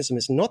libertarianism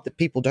is not that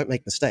people don't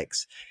make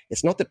mistakes.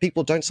 It's not that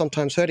people don't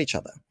sometimes hurt each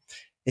other.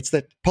 It's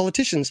that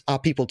politicians are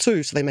people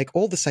too, so they make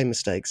all the same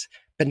mistakes,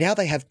 but now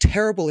they have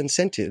terrible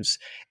incentives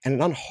and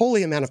an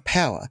unholy amount of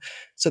power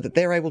so that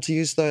they're able to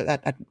use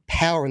that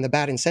power and the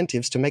bad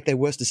incentives to make their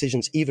worst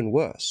decisions even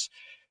worse.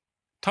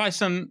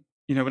 Tyson,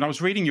 when I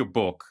was reading your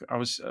book, I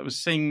was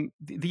seeing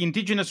the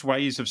indigenous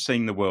ways of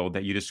seeing the world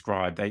that you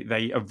described.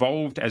 They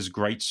evolved as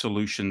great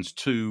solutions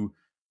to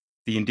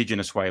the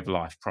indigenous way of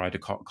life prior to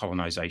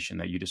colonization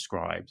that you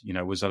described.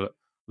 It was a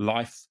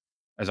life,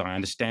 as I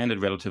understand it,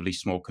 relatively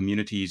small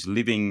communities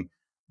living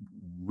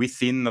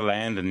within the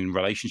land and in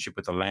relationship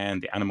with the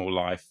land, the animal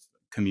life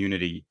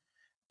community.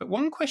 But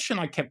one question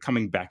I kept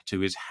coming back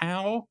to is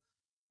how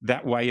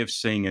that way of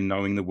seeing and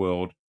knowing the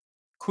world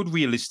could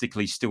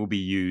realistically still be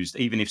used,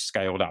 even if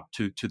scaled up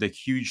to the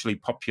hugely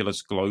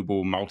populous,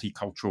 global,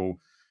 multicultural,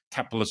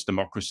 capitalist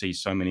democracy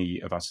so many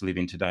of us live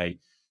in today.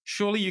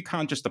 Surely you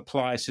can't just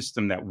apply a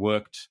system that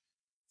worked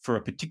for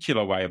a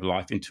particular way of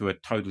life into a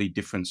totally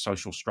different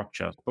social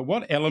structure. But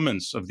what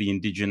elements of the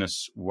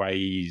Indigenous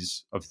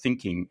ways of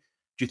thinking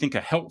do you think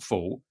are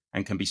helpful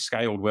and can be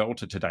scaled well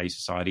to today's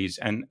societies,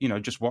 and,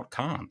 just what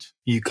can't?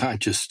 You can't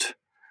just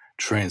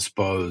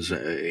transpose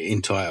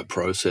entire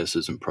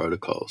processes and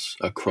protocols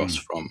across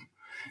from,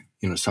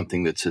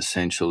 something that's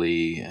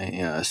essentially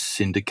a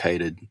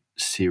syndicated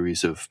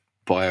series of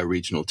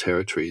bioregional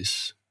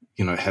territories,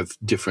 have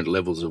different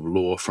levels of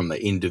law from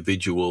the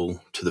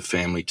individual to the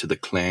family to the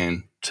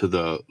clan to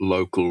the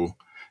local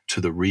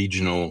to the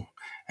regional,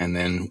 and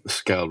then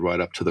scaled right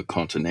up to the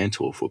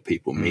continental for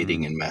people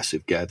meeting in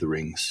massive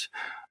gatherings,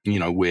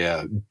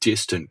 where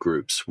distant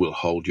groups will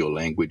hold your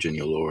language and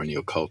your law and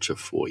your culture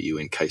for you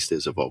in case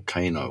there's a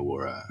volcano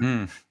or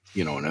an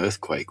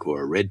earthquake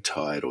or a red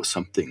tide or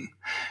something.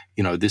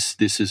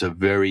 This is a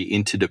very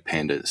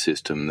interdependent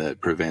system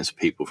that prevents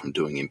people from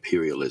doing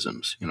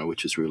imperialisms,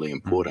 which is really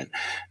important.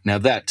 Now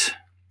that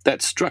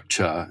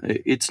structure,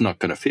 it's not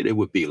going to fit. It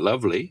would be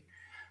lovely,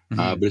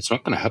 but it's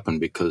not going to happen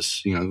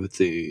because, with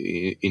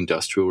the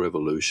Industrial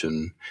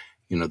Revolution,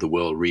 the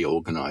world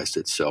reorganized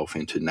itself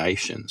into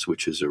nations,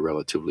 which is a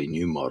relatively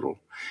new model,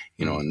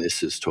 and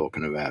this is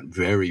talking about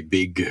very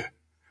big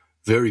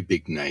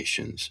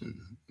nations, and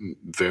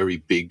very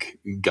big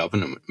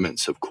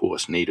governments, of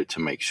course, needed to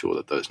make sure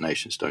that those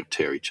nations don't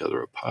tear each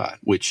other apart,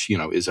 which,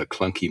 is a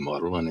clunky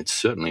model, and it's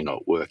certainly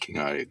not working.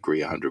 I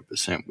agree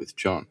 100% with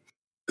John.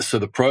 So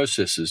the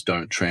processes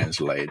don't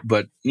translate,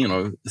 but,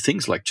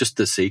 things like just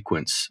the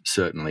sequence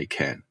certainly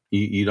can.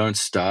 You don't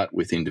start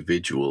with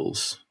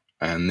individuals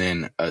and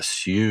then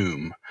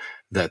assume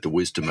that the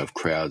wisdom of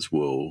crowds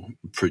will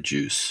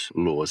produce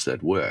laws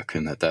that work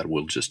and that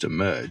will just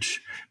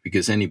emerge,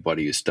 because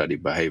anybody who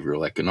studied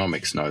behavioral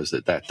economics knows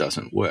that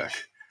doesn't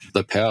work.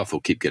 The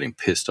powerful keep getting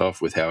pissed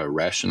off with how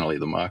irrationally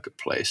the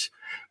marketplace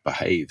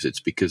behaves. It's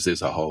because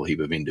there's a whole heap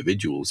of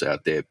individuals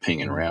out there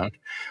pinging around,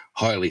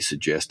 highly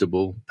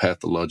suggestible,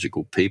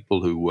 pathological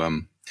people who,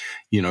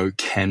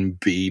 can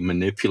be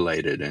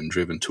manipulated and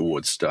driven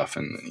towards stuff.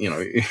 And,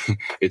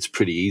 it's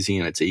pretty easy,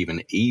 and it's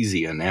even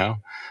easier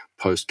now,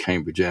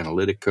 post-Cambridge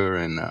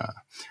Analytica and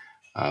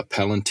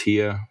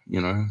Palantir,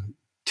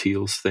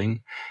 Thiel's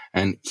thing.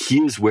 And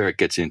here's where it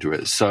gets into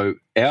it. So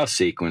our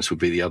sequence would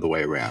be the other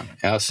way around.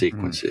 Our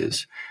sequence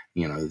is,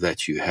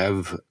 that you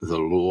have the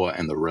law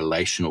and the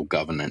relational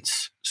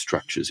governance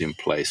structures in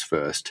place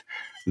first,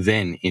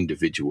 then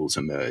individuals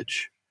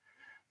emerge.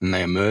 And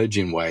they emerge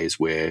in ways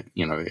where,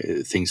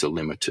 things are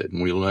limited.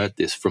 And we learnt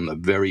this from the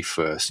very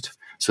first.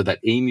 So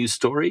that emu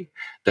story,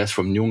 that's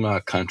from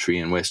Noongar country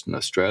in Western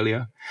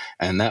Australia.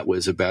 And that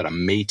was about a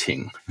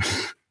meeting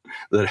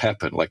that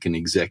happened, like an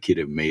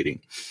executive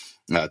meeting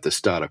at the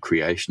start of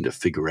creation to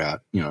figure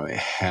out,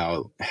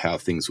 how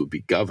things would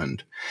be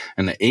governed.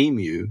 And the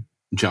emu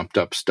jumped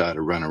up,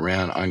 started running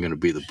around. I'm going to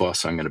be the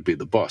boss. I'm going to be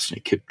the boss. And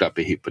he kicked up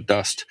a heap of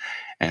dust.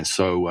 And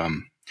so,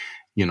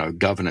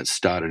 governance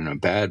started in a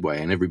bad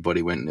way, and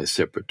everybody went in their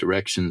separate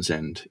directions.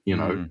 And,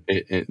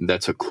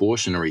 that's a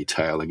cautionary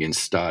tale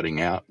against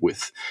starting out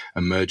with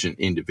emergent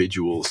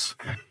individuals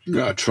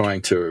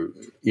trying to,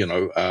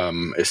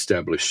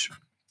 establish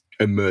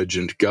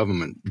emergent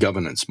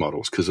governance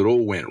models, because it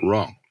all went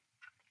wrong.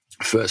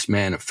 First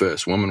man and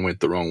first woman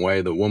went the wrong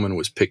way. The woman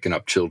was picking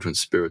up children's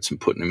spirits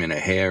and putting them in her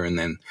hair, and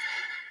then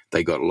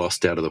they got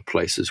lost out of the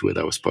places where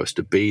they were supposed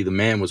to be. The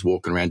man was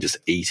walking around just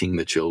eating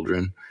the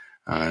children.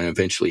 And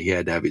eventually he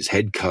had to have his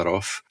head cut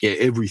off. Yeah,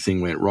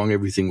 everything went wrong.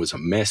 Everything was a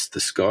mess. The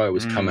sky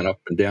was coming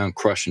up and down,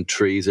 crushing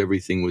trees.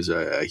 Everything was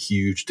a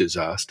huge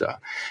disaster.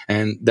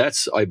 And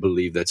I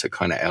believe that's a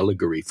kind of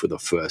allegory for the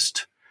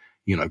first,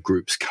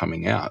 groups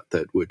coming out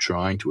that were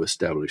trying to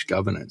establish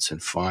governance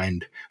and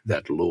find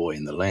that law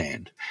in the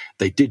land.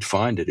 They did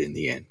find it in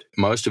the end.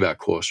 Most of our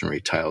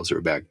cautionary tales are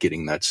about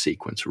getting that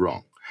sequence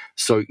wrong.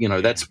 So,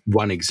 that's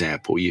one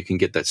example. You can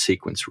get that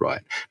sequence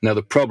right. Now,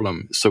 the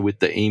problem, so with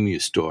the emu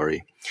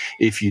story,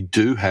 if you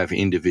do have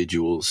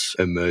individuals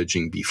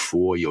emerging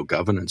before your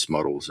governance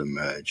models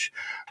emerge,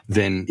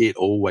 then it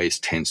always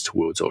tends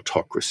towards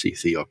autocracy,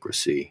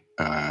 theocracy,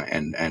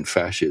 and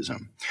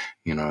fascism.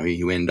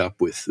 You end up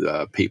with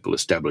people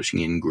establishing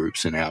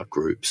in-groups and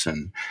out-groups,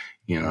 and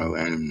you're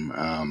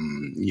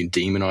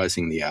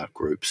demonizing the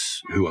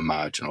out-groups who are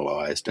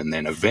marginalized. And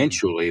then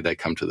eventually they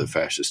come to the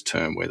fascist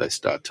term where they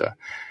start to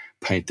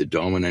paint the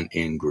dominant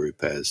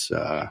in-group as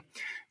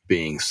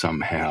being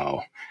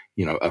somehow,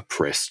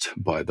 oppressed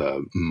by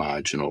the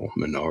marginal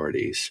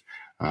minorities.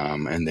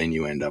 And then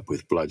you end up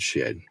with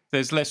bloodshed.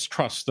 There's less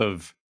trust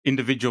of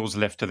individuals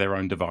left to their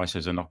own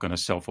devices are not going to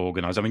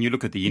self-organize. I mean, you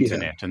look at the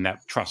internet and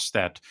that trust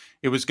that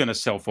it was going to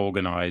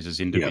self-organize as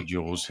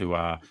individuals who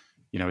are,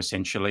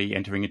 essentially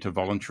entering into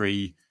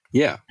voluntary.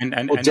 Yeah. And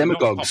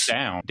demagogues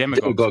and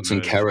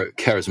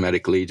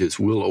charismatic leaders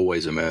will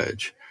always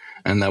emerge,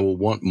 and they will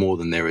want more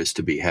than there is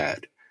to be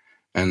had.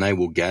 And they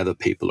will gather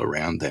people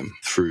around them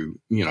through,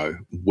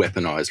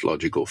 weaponized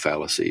logical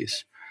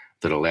fallacies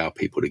that allow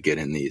people to get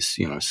in these,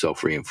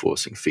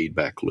 self-reinforcing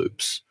feedback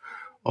loops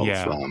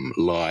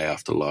lie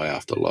after lie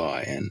after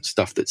lie, and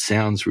stuff that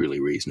sounds really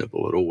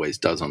reasonable. It always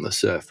does on the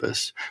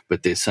surface,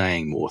 but they're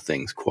saying more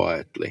things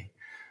quietly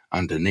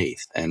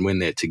underneath. And when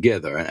they're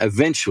together,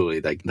 eventually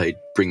they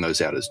bring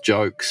those out as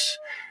jokes,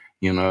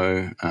 and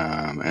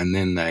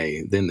then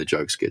the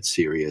jokes get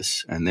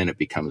serious, and then it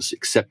becomes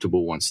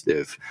acceptable once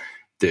they've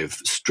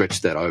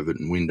stretched that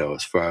Overton window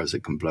as far as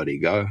it can bloody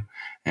go.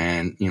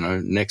 And,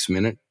 next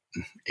minute,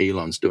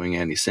 Elon's doing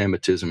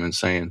anti-Semitism and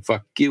saying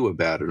 "fuck you"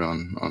 about it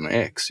on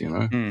X.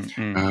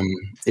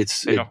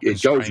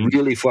 It goes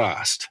really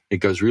fast. It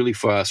goes really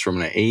fast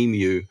from an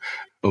emu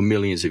or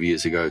millions of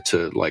years ago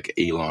to like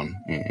Elon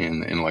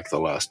in like the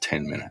last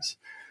 10 minutes.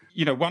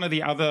 One of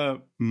the other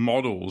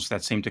models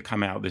that seemed to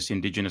come out this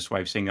Indigenous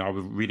Ways thing that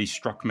really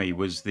struck me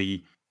was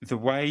the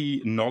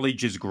way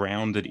knowledge is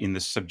grounded in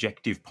the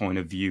subjective point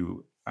of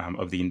view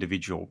of the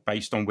individual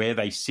based on where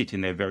they sit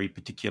in their very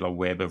particular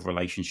web of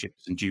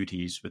relationships and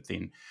duties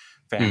within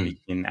family,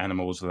 in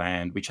animals,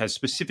 land, which has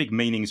specific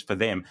meanings for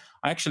them.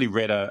 I actually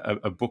read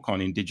a book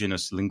on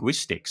Indigenous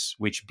linguistics,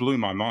 which blew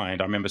my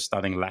mind. I remember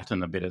studying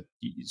Latin a bit at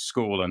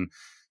school, and,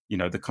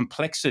 the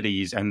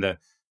complexities and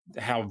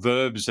how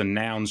verbs and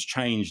nouns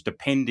change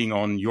depending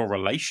on your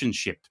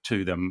relationship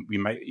to them.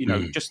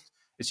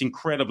 It's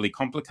incredibly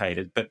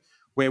complicated, but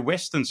where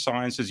Western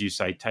science, as you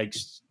say,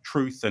 takes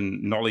truth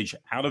and knowledge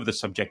out of the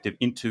subjective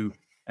into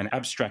an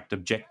abstract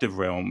objective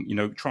realm,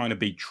 trying to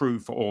be true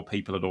for all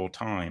people at all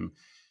time.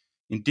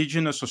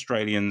 Indigenous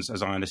Australians,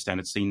 as I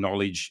understand it, see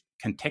knowledge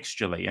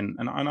contextually.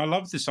 And I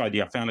love this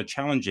idea. I found it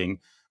challenging.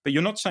 But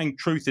you're not saying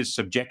truth is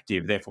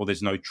subjective, therefore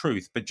there's no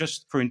truth. But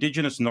just for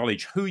Indigenous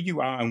knowledge, who you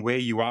are and where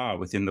you are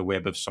within the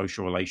web of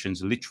social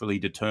relations literally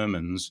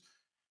determines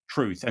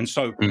truth. And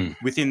so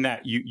within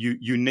that,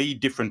 you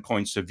need different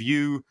points of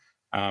view.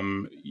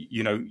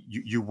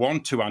 You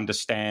want to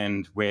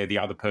understand where the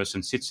other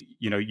person sits.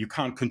 You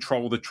can't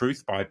control the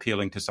truth by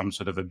appealing to some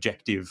sort of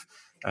objective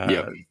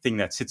thing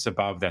that sits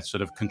above that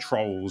sort of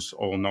controls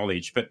all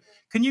knowledge. But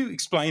can you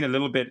explain a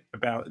little bit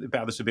about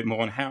this a bit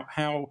more, and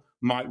how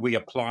might we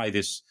apply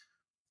this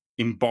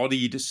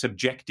embodied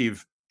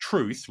subjective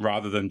truth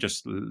rather than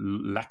just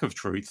lack of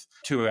truth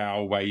to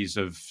our ways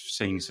of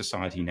seeing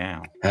society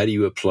now? How do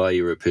you apply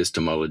your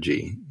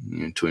epistemology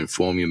to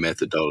inform your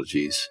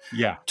methodologies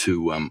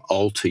to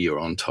alter your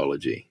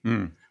ontology?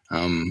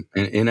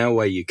 In our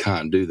way, you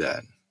can't do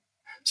that.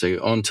 So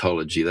your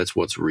ontology, that's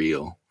what's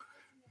real.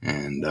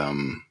 And,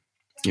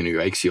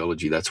 your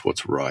axiology, that's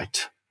what's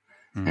right.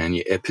 And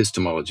your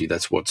epistemology,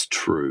 that's what's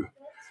true.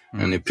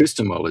 And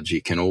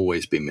epistemology can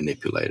always be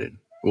manipulated.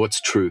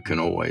 What's true can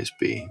always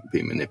be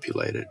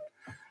manipulated.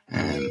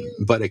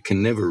 But it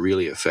can never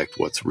really affect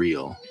what's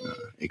real,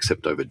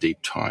 except over deep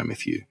time.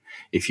 If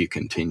you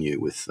continue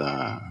with,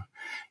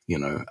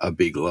 a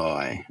big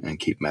lie and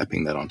keep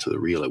mapping that onto the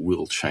real, it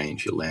will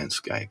change your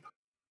landscape.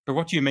 But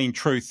what do you mean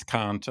truth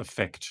can't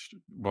affect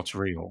what's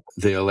real?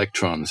 The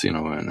electrons,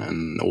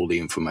 and all the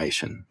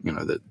information,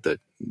 that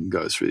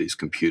goes through these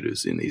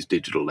computers in these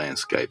digital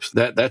landscapes.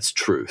 That's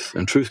truth.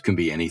 And truth can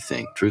be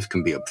anything. Truth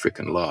can be a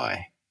frickin'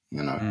 lie.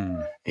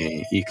 And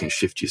you can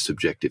shift your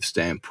subjective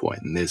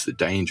standpoint. And there's the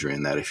danger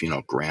in that if you're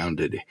not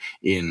grounded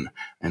in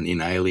an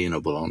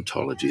inalienable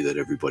ontology that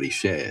everybody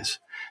shares.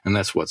 And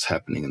that's what's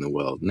happening in the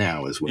world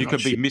now. You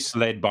could be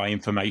misled by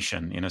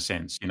information, in a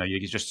sense.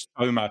 You just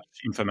so much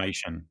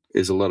information.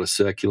 There's a lot of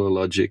circular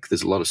logic.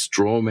 There's a lot of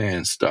straw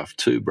man stuff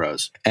too,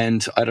 bros.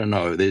 And I don't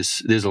know,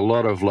 there's a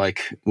lot of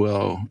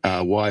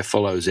Y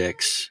follows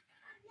X,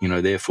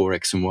 therefore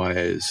X and Y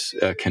is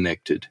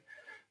connected.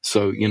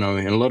 So, in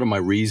a lot of my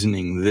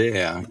reasoning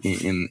there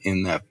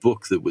in that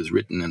book that was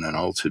written in an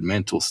altered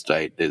mental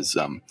state, there's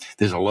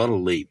a lot of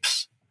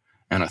leaps.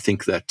 And I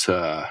think that,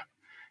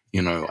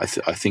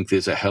 I think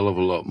there's a hell of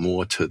a lot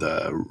more to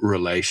the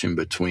relation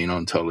between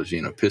ontology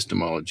and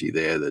epistemology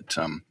there that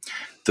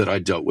I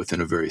dealt with in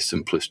a very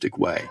simplistic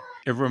way.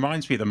 It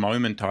reminds me at the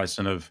moment,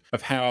 Tyson, of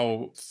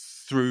how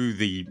through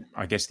the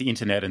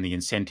internet and the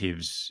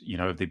incentives,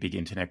 of the big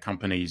internet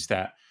companies,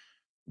 that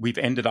we've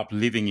ended up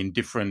living in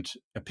different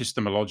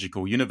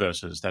epistemological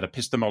universes, that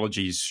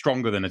epistemology is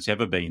stronger than it's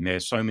ever been.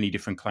 There's so many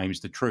different claims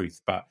to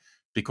truth, but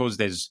because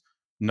there's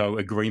no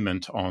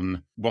agreement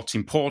on what's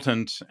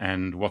important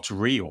and what's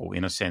real,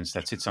 in a sense,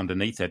 that sits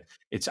underneath it,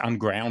 it's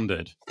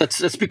ungrounded.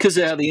 That's because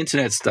of how the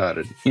internet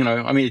started.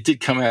 It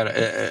did come out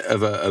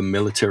of a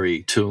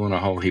military tool and a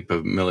whole heap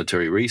of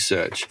military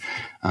research,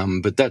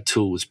 but that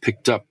tool was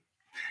picked up,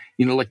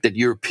 like that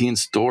European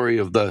story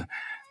of the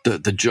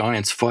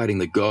giants fighting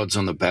the gods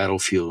on the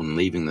battlefield and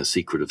leaving the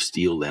secret of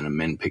steel then, and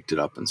men picked it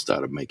up and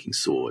started making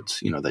swords,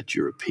 that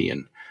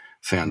European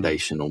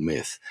foundational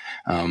myth.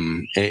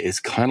 It's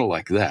kind of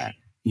like that.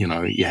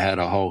 You had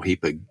a whole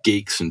heap of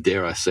geeks and,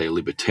 dare I say,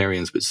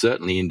 libertarians, but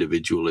certainly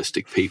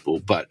individualistic people,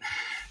 but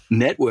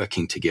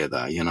networking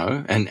together,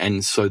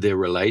 and so their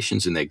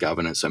relations and their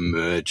governance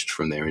emerged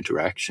from their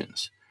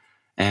interactions.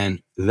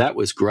 And that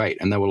was great.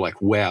 And they were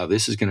like, wow,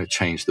 this is going to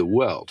change the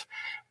world.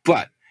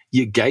 But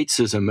your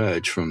Gateses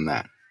emerge from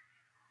that.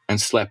 and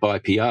slap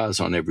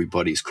IPRs on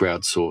everybody's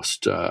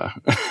crowdsourced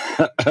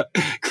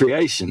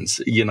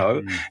creations,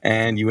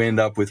 and you end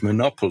up with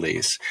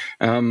monopolies.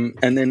 And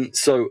then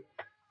so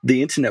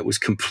the internet was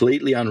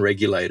completely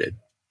unregulated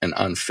and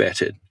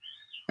unfettered.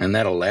 And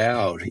that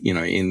allowed,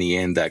 in the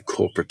end, that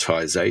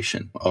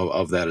corporatization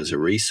of that as a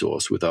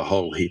resource with a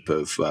whole heap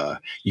of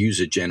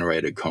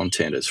user-generated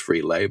content as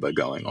free labor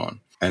going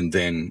on. And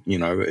then,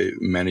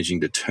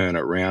 managing to turn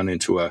it around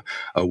into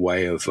a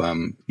way of,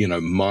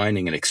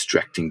 mining and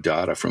extracting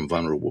data from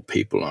vulnerable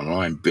people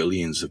online,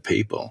 billions of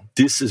people.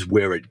 This is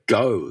where it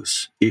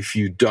goes. If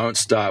you don't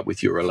start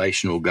with your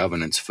relational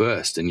governance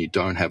first and you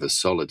don't have a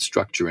solid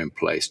structure in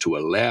place to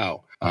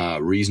allow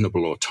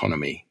reasonable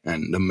autonomy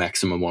and the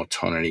maximum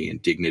autonomy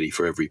and dignity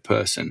for every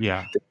person,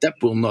 that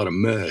will not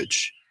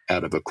emerge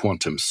out of a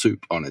quantum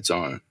soup on its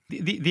own.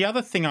 The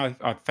other thing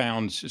I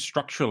found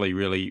structurally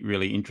really,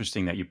 really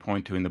interesting that you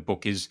point to in the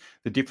book is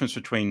the difference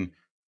between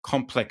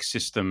complex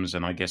systems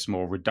and I guess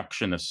more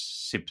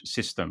reductionist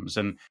systems,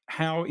 and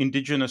how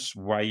Indigenous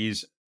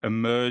ways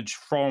emerge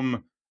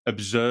from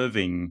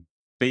observing,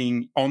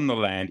 being on the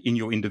land in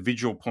your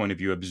individual point of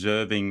view,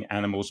 observing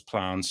animals,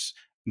 plants,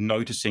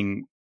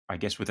 noticing, I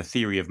guess, with a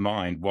theory of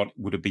mind, what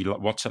would it be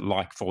like, what's it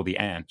like for the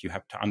ant? You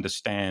have to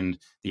understand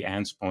the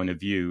ant's point of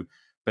view,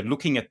 but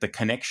looking at the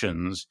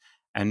connections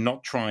and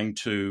not trying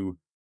to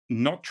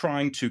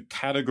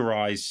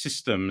categorize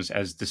systems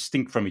as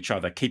distinct from each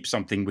other, keep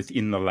something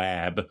within the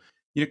lab.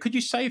 Could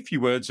you say a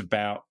few words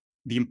about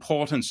the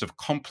importance of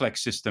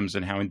complex systems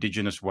and how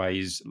Indigenous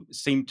ways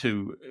seem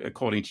to,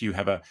 according to you,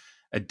 have a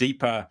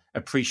deeper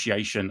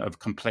appreciation of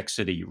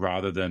complexity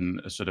rather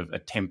than a sort of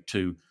attempt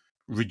to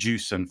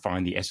reduce and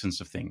find the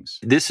essence of things?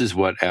 This is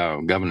what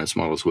our governance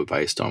models were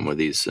based on, were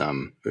these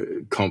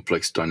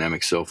complex,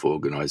 dynamic,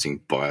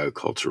 self-organizing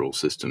biocultural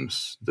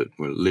systems that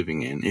we're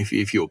living in.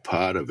 If you're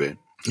part of it,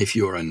 if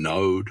you're a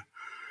node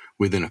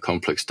within a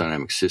complex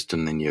dynamic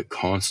system, then you're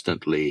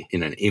constantly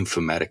in an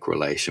informatic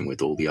relation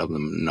with all the other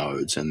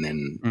nodes, and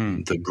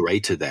then the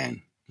greater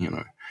than,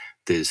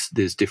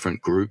 there's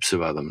different groups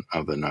of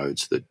other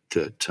nodes that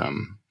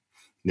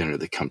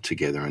they come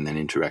together and then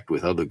interact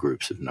with other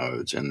groups of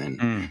nodes, and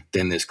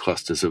then there's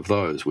clusters of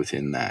those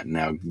within that.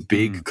 Now,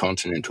 big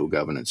continental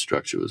governance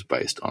structure was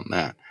based on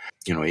that.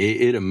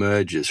 It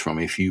emerges from,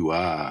 if you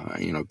are,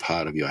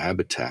 part of your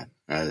habitat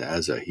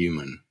as a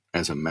human,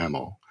 as a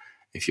mammal,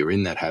 if you're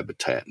in that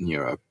habitat and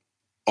you're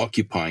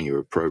occupying your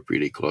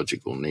appropriate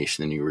ecological niche,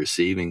 then you're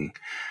receiving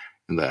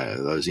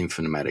those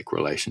informatic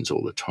relations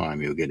all the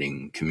time. You're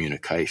getting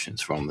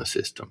communications from the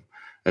system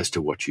as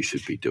to what you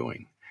should be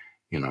doing.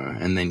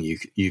 And then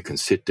you can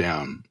sit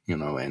down,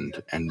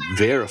 and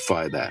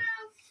verify that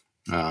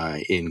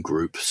in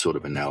group sort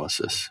of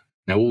analysis.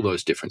 Now, all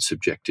those different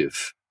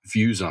subjective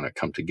views on it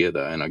come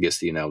together, and I guess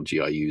the analogy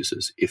I use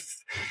is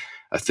if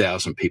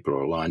 1,000 people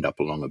are lined up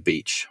along a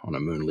beach on a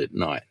moonlit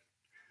night,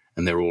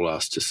 and they're all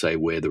asked to say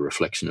where the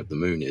reflection of the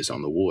moon is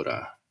on the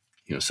water.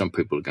 Some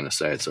people are going to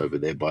say it's over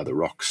there by the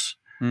rocks.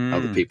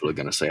 Other people are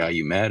going to say, "Are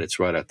you mad? It's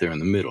right out there in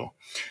the middle."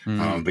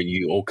 But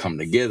you all come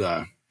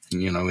together,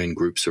 in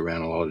groups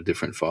around a lot of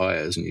different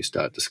fires, and you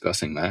start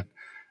discussing that,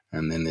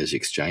 and then there's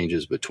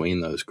exchanges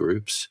between those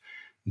groups.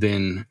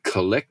 Then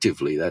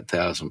collectively, that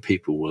 1,000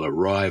 people will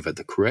arrive at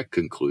the correct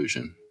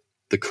conclusion,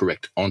 the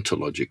correct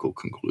ontological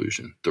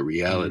conclusion, the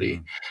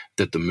reality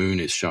that the moon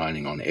is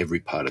shining on every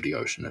part of the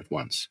ocean at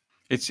once.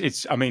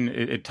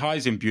 It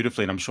ties in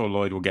beautifully, and I'm sure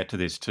Lloyd will get to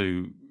this,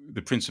 to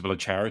the principle of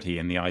charity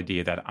and the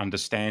idea that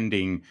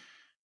understanding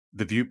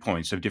the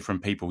viewpoints of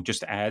different people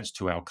just adds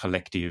to our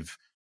collective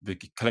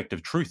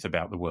truth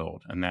about the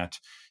world. And that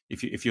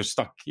if you're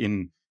stuck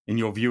in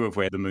your view of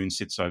where the moon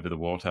sits over the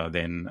water,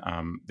 then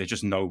there's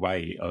just no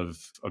way of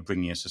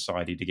bringing a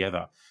society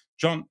together.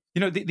 John,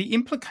 the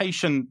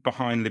implication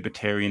behind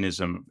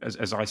libertarianism,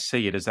 as I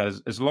see it, is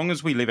that as long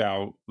as we live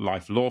our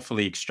life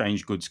lawfully,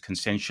 exchange goods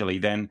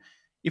consensually, then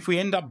if we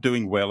end up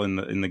doing well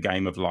in the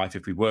game of life,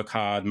 if we work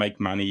hard, make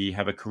money,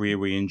 have a career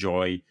we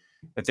enjoy,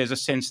 that there's a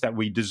sense that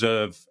we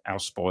deserve our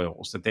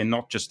spoils, that they're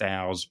not just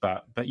ours,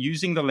 but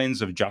using the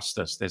lens of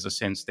justice, there's a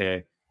sense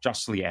they're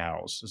justly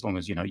ours, as long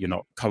as, you're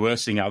not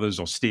coercing others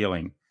or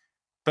stealing.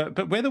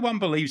 But whether one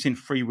believes in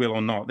free will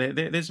or not,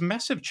 there's a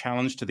massive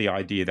challenge to the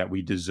idea that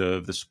we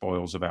deserve the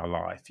spoils of our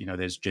life.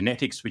 There's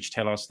genetics which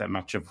tell us that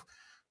much of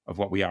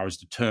what we are is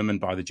determined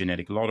by the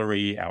genetic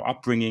lottery, our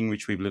upbringing,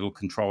 which we've little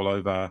control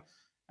over,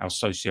 our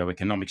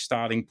socioeconomic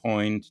starting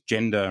point,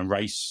 gender and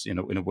race in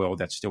a world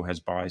that still has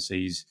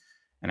biases,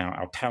 and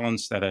our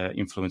talents that are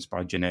influenced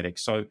by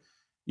genetics. So,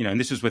 and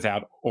this is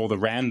without all the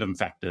random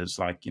factors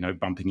like,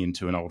 bumping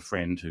into an old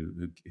friend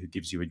who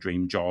gives you a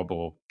dream job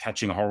or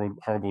catching a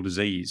horrible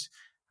disease.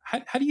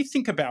 How do you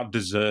think about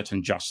desert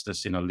and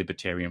justice in a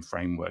libertarian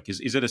framework?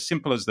 Is it as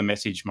simple as the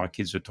message my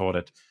kids were taught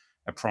at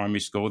primary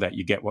school, that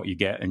you get what you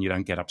get and you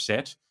don't get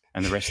upset,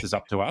 and the rest is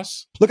up to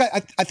us? Look,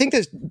 I think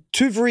there's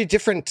two very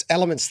different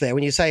elements there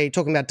when you say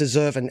talking about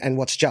deserve and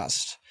what's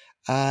just.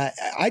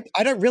 I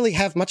don't really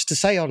have much to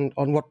say on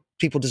what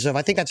people deserve.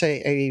 I think that's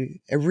a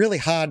really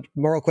hard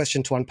moral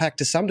question to unpack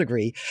to some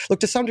degree. Look,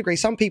 to some degree,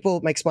 some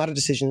people make smarter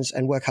decisions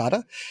and work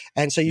harder.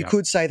 And so you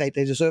could say they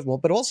deserve more.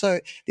 But also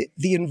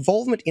the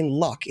involvement in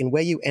luck, in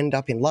where you end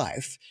up in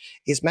life,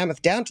 is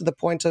mammoth, down to the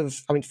point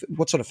of, I mean,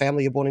 what sort of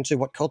family you're born into,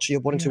 what culture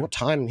you're born into, what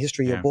time in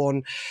history you're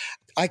born.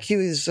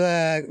 IQ is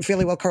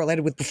fairly well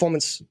correlated with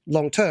performance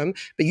long term,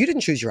 but you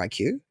didn't choose your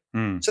IQ.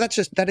 So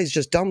that is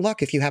just dumb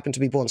luck if you happen to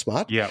be born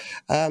smart.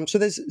 So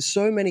there's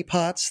so many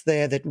parts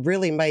there that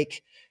really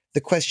make the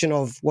question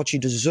of what you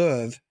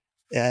deserve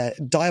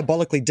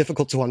diabolically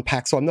difficult to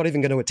unpack. So I'm not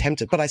even going to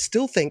attempt it. But I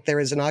still think there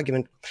is an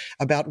argument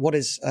about what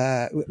is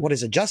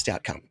a just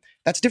outcome.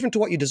 That's different to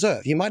what you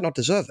deserve. You might not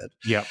deserve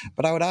it.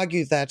 But I would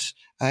argue that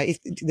if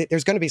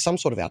there's going to be some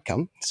sort of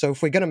outcome. So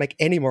if we're going to make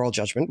any moral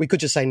judgment, we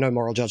could just say no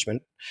moral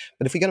judgment.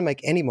 But if we're going to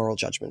make any moral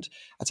judgment,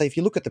 I'd say if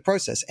you look at the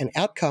process, an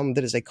outcome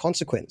that is a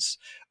consequence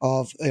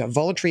of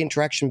voluntary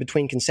interaction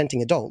between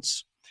consenting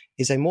adults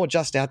is a more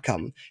just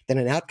outcome than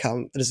an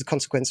outcome that is a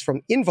consequence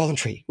from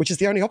involuntary, which is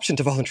the only option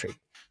to voluntary.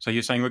 So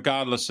you're saying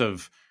regardless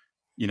of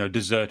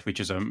desert, which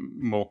is a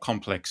more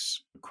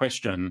complex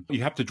question,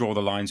 you have to draw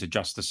the lines of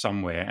justice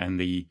somewhere. And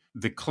the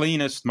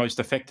cleanest, most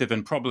effective,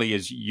 and probably,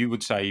 as you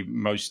would say,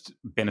 most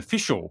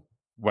beneficial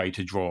way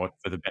to draw it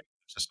for the benefit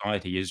of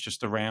society is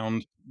just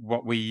around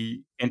what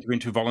we enter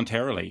into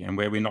voluntarily and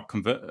where we're not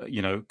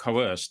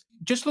coerced.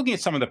 Just looking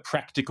at some of the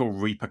practical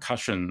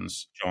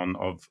repercussions, John,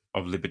 of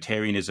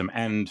libertarianism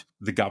and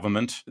the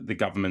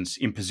government's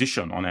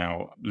imposition on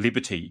our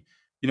liberty.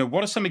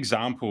 What are some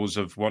examples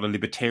of what a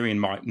libertarian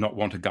might not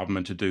want a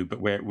government to do, but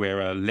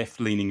where a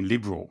left-leaning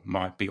liberal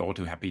might be all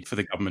too happy for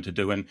the government to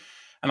do? And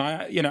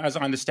I, as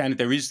I understand it,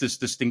 there is this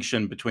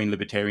distinction between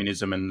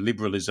libertarianism and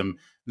liberalism.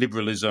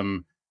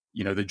 Liberalism,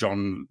 the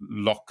John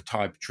Locke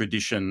type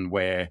tradition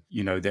where,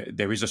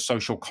 there is a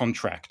social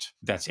contract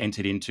that's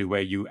entered into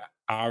where you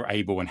are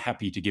able and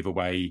happy to give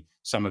away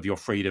some of your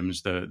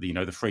freedoms,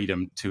 the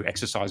freedom to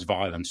exercise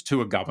violence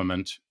to a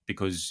government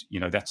because,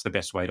 that's the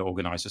best way to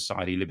organize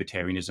society.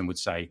 Libertarianism would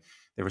say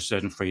there are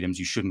certain freedoms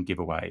you shouldn't give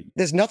away.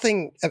 There's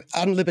nothing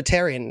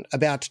unlibertarian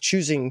about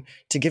choosing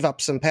to give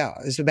up some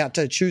power. It's about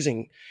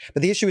choosing.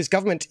 But the issue is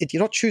government,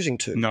 you're not choosing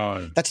to.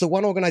 No. That's the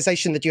one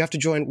organization that you have to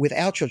join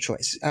without your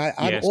choice.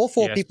 I'm all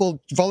for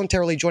people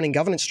voluntarily joining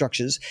governance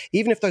structures,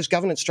 even if those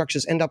governance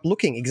structures end up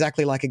looking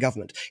exactly like a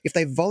government. If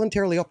they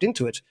voluntarily opt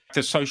into it.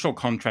 The social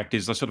contract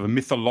is a sort of a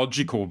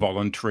mythological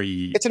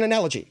voluntary... It's an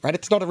analogy, right?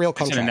 It's not a real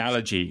contract. It's an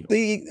analogy.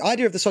 The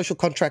idea of the social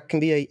contract can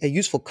be a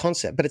useful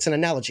concept, but it's an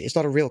analogy. It's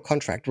not a real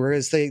contract.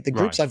 Whereas the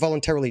groups I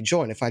voluntarily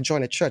join, if I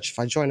join a church, if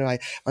I join my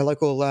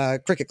local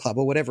cricket club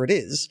or whatever it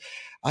is,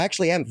 I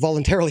actually am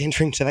voluntarily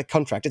entering into that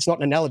contract. It's not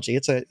an analogy.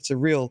 It's a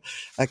real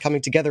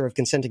coming together of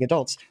consenting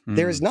adults.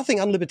 There is nothing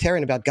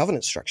unlibertarian about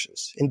governance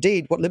structures.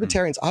 Indeed, what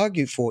libertarians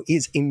argue for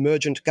is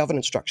emergent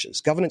governance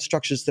structures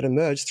that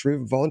emerge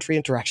through voluntary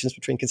interactions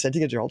between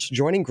consenting adults,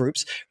 joining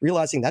groups,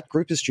 realizing that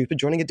group is stupid,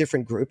 joining a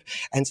different group,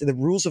 and so the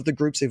rules of the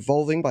groups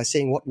evolving by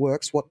seeing what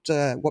works,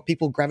 what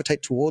people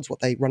gravitate towards,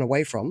 what they run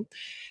away from.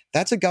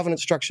 That's a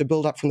governance structure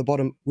built up from the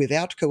bottom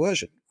without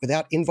coercion,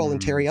 without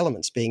involuntary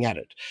elements being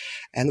added.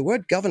 And the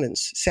word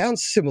governance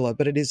sounds similar,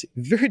 but it is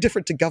very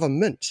different to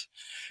government.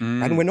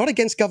 And we're not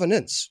against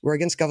governance. We're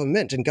against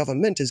government, and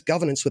government is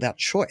governance without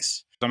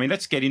choice. I mean,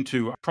 let's get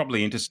into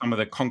some of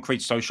the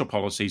concrete social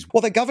policies. Well,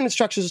 the governance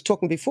structures I was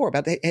talking before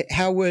about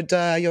how would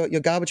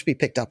your garbage be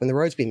picked up and the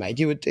roads be made.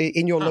 You would,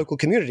 in your local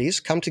communities,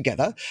 come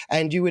together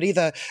and you would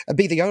either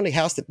be the only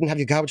house that didn't have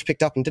your garbage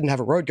picked up and didn't have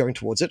a road going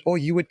towards it, or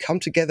you would come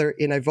together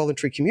in a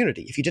voluntary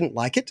community. If you didn't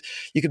like it,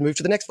 you could move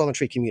to the next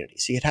voluntary community.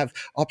 So you'd have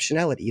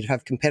optionality, you'd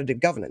have competitive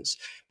governance,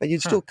 but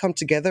you'd still come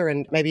together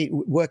and maybe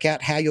work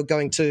out how you're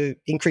going to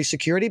increase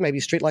security, maybe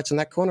streetlights on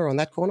that corner or on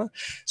that corner.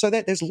 So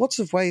there's lots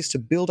of ways to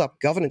build up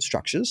governance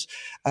structures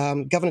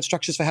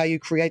for how you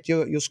create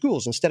your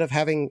schools. Instead of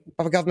having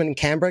a government in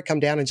Canberra come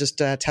down and just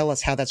tell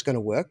us how that's going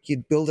to work,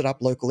 you'd build it up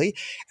locally.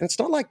 And it's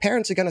not like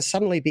parents are going to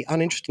suddenly be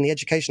uninterested in the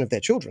education of their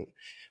children,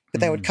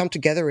 but they would come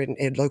together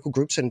in local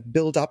groups and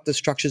build up the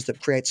structures that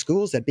create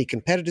schools. There'd be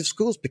competitive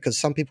schools because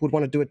some people would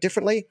want to do it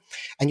differently,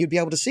 and you'd be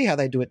able to see how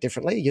they do it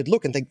differently. You'd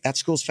look and think, that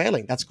school's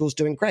failing, that school's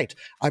doing great.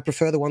 I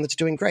prefer the one that's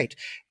doing great.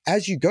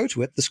 As you go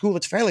to it, the school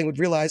that's failing would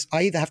realize,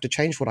 I either have to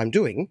change what I'm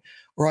doing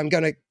or I'm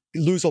going to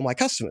lose all my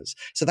customers.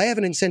 So they have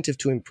an incentive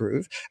to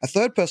improve. A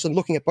third person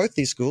looking at both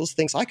these schools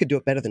thinks I could do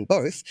it better than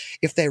both.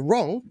 If they're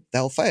wrong,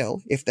 they'll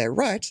fail. If they're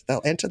right,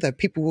 they'll enter. Their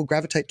people will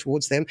gravitate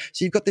towards them.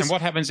 So you've got this. And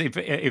what happens if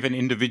an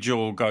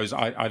individual goes,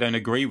 I don't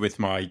agree with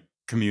my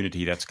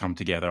community that's come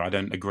together. I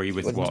don't agree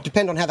with what.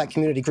 Depend on how that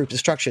community group is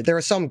structured. There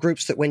are some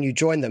groups that when you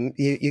join them,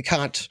 you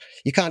can't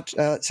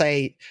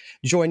say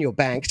join your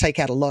bank, take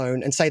out a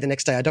loan, and say the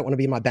next day I don't want to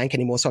be in my bank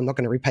anymore, so I'm not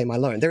going to repay my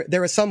loan.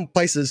 There are some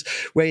places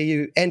where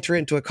you enter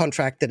into a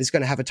contract that is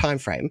going to have a time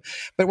frame,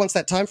 but once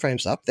that time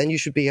frame's up, then you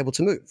should be able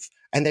to move.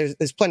 And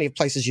there's plenty of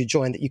places you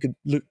join that you could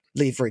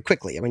leave very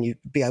quickly. I mean, you'd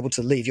be able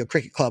to leave your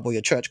cricket club or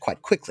your church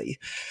quite quickly.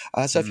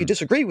 So if you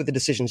disagree with the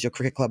decisions your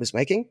cricket club is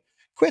making,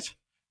 quit.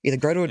 Either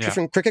go to a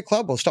different cricket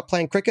club or stop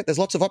playing cricket. There's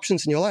lots of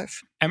options in your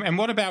life. And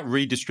what about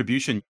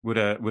redistribution? Would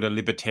a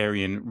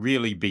libertarian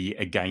really be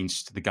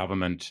against the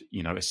government,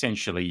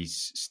 essentially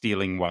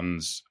stealing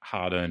one's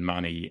hard-earned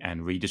money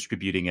and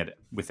redistributing it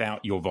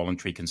without your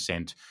voluntary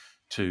consent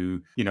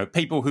to,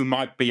 people who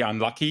might be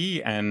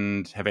unlucky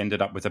and have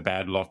ended up with a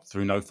bad lot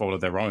through no fault of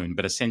their own,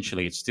 but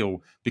essentially it's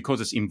still, because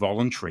it's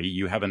involuntary,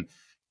 you haven't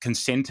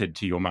consented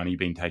to your money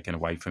being taken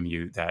away from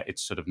you, that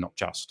it's sort of not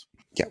just.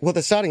 Yeah, well,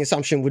 the starting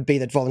assumption would be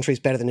that voluntary is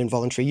better than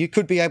involuntary. You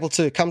could be able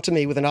to come to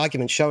me with an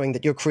argument showing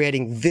that you're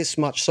creating this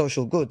much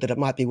social good that it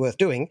might be worth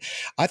doing.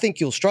 I think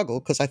you'll struggle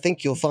because I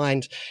think you'll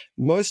find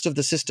most of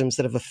the systems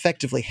that have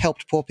effectively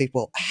helped poor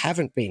people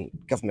haven't been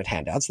government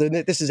handouts.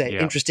 This is an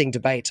interesting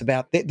debate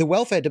about the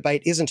welfare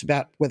debate isn't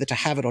about whether to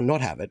have it or not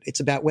have it. It's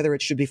about whether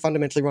it should be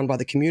fundamentally run by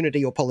the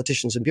community or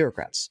politicians and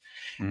bureaucrats.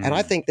 And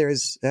I think there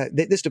is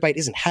this debate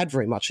isn't had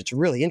very much. It's a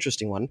really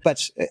interesting one.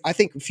 But I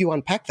think if you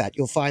unpack that,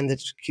 you'll find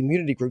that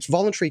community groups,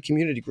 voluntary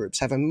community groups,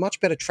 have a much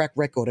better track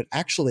record at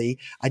actually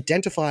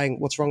identifying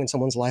what's wrong in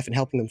someone's life and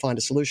helping them find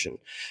a solution.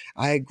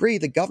 I agree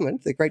the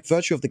government, the great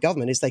virtue of the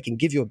government is they can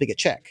give you a bigger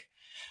check.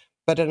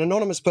 But an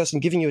anonymous person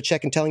giving you a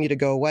check and telling you to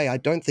go away, I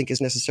don't think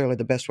is necessarily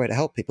the best way to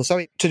help people.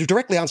 So to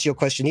directly answer your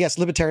question, yes,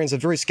 libertarians are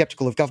very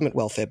skeptical of government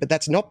welfare, but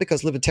that's not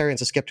because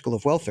libertarians are skeptical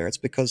of welfare. It's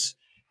because,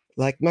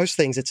 like most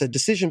things, it's a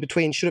decision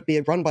between should it be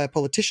run by a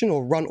politician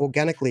or run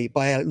organically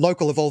by a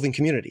local evolving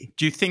community.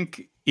 Do you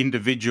think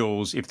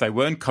individuals, if they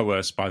weren't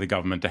coerced by the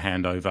government to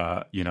hand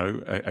over,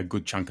 a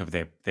good chunk of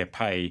their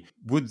pay,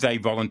 would they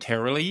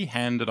voluntarily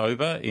hand it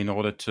over in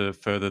order to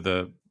further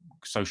the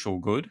social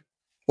good?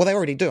 Well, they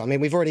already do. I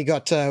mean, we've already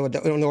got on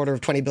the order of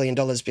 $20 billion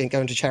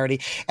going to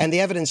charity. And the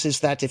evidence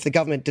is that if the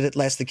government did it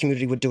less, the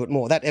community would do it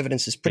more. That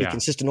evidence is pretty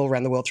consistent all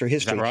around the world through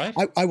history. Is that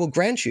right? I will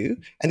grant you,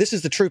 and this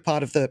is the true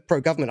part of the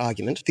pro-government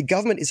argument, the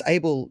government is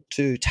able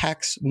to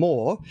tax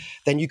more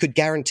than you could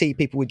guarantee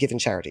people would give in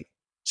charity.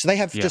 So they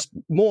have just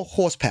more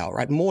horsepower,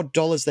 right? More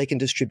dollars they can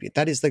distribute.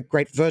 That is the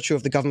great virtue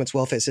of the government's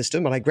welfare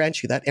system. And I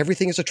grant you that.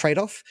 Everything is a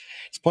trade-off.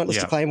 It's pointless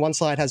to claim one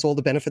side has all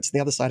the benefits and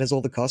the other side has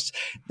all the costs.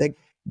 The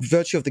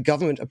virtue of the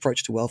government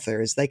approach to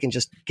welfare is they can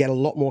just get a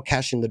lot more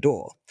cash in the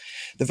door.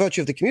 The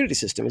virtue of the community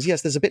system is,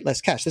 yes, there's a bit less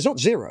cash. There's not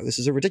zero. This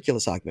is a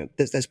ridiculous argument.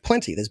 There's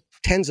plenty. There's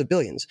tens of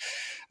billions.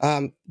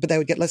 But they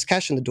would get less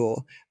cash in the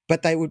door,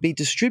 but they would be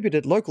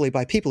distributed locally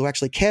by people who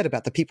actually cared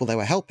about the people they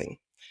were helping.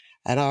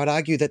 And I would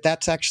argue that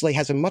that actually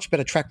has a much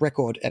better track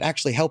record at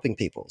actually helping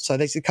people. So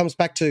it comes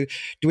back to,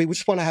 do we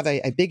just want to have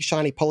a big,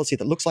 shiny policy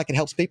that looks like it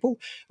helps people?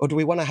 Or do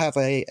we want to have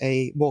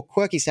a more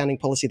quirky sounding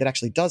policy that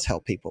actually does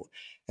help people?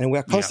 And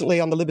we're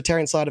constantly on the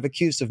libertarian side of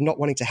accused of not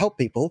wanting to help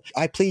people.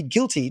 I plead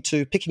guilty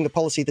to picking the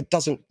policy that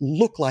doesn't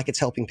look like it's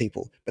helping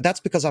people. But that's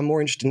because I'm more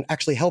interested in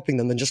actually helping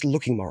them than just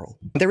looking moral.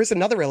 There is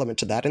another element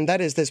to that, and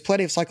that is there's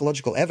plenty of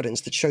psychological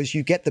evidence that shows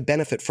you get the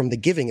benefit from the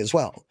giving as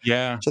well.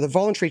 Yeah. So the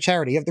voluntary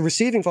charity, the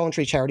receiving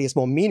voluntary charity is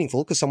more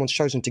meaningful because someone's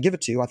chosen to give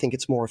it to you. I think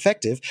it's more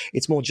effective.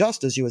 It's more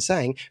just, as you were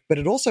saying, but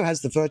it also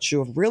has the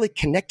virtue of really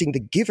connecting the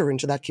giver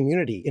into that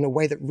community in a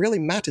way that really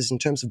matters in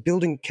terms of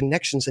building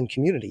connections and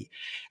community.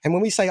 And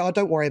when we say, oh,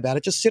 don't worry about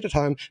it, just sit at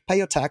home, pay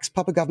your tax,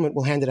 Papa Government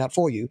will hand it out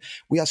for you,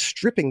 we are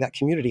stripping that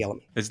community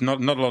element. There's not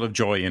a lot of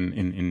joy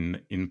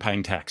in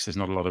paying tax. There's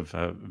not a lot of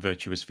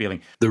virtuous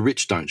feeling. The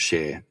rich don't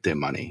share their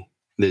money.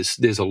 There's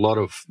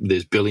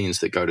billions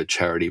that go to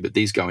charity, but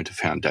these go into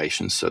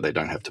foundations so they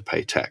don't have to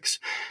pay tax.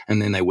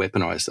 And then they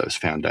weaponize those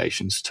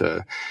foundations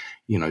to,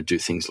 do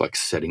things like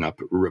setting up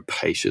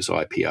rapacious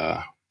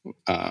IPR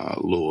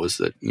laws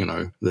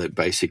that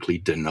basically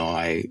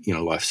deny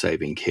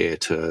life-saving care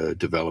to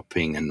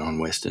developing and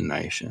non-Western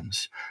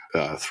nations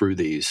through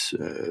these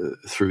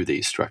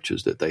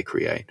structures that they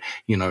create,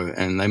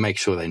 and they make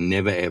sure they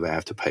never ever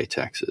have to pay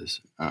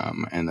taxes,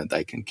 and that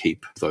they can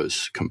keep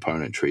those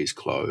component trees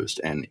closed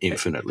and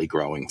infinitely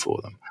growing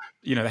for them.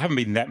 There haven't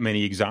been that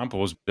many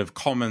examples of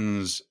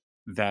commons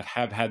that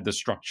have had the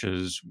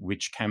structures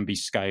which can be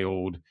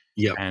scaled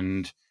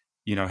and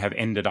have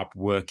ended up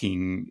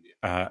working,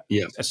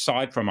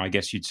 aside from, I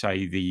guess you'd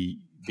say,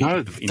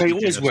 No, they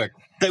always work.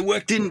 They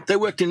worked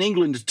in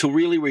England until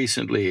really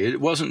recently. It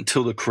wasn't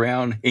until the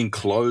Crown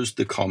enclosed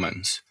the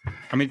commons.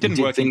 I mean, it didn't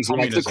work things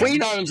like the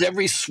Queen owns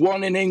every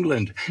swan in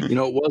England.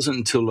 It wasn't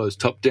until those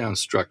top-down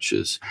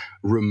structures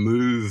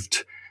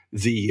removed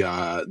the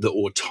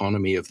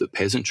autonomy of the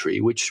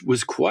peasantry, which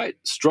was quite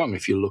strong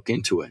if you look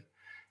into it.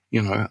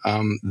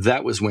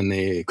 That was when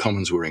the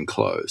commons were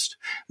enclosed.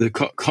 The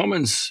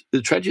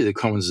tragedy of the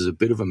commons is a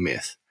bit of a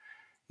myth.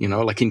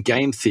 Like in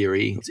game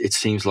theory, it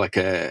seems like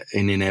an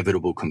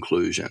inevitable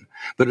conclusion.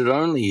 But it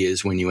only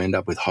is when you end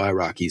up with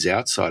hierarchies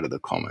outside of the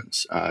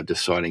commons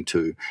deciding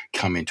to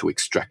come into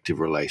extractive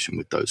relation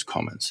with those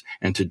commons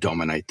and to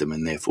dominate them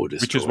and therefore destroy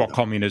them. Which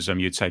is what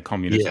you'd say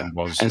communism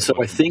was. And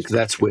so I think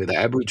that's where the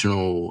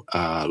Aboriginal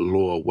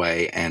law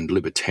way and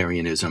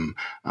libertarianism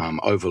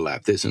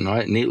overlap. There's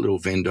a neat little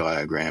Venn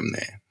diagram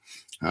there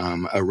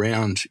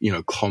around,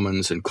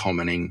 commons and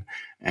commoning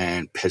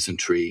and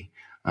peasantry.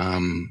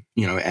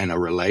 and a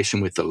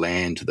relation with the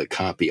land that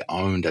can't be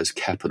owned as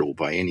capital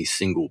by any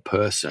single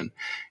person,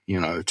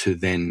 to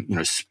then,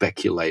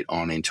 speculate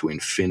on into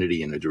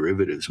infinity in a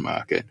derivatives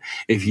market.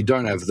 If you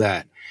don't have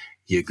that,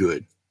 you're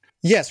good.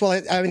 Yes,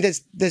 well, I mean,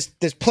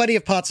 there's plenty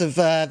of parts of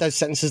those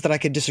sentences that I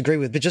could disagree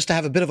with, but just to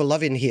have a bit of a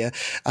love in here,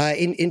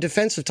 in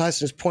defense of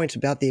Tyson's point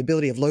about the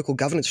ability of local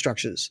governance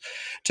structures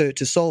to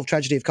solve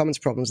tragedy of commons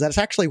problems, that's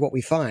actually what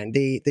we find.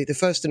 The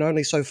first and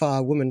only so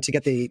far woman to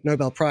get the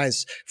Nobel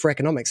Prize for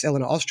Economics,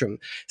 Eleanor Ostrom,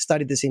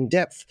 studied this in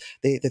depth.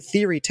 The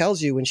theory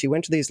tells you when she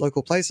went to these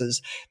local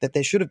places that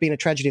there should have been a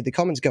tragedy of the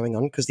commons going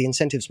on because the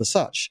incentives were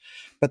such,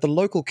 but the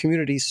local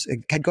communities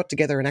had got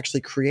together and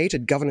actually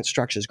created governance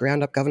structures,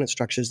 ground-up governance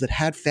structures that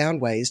had found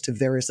ways to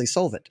variously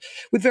solve it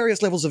with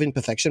various levels of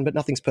imperfection, but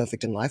nothing's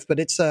perfect in life. But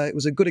it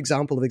was a good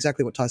example of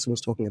exactly what Tyson was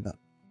talking about.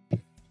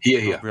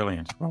 Yeah.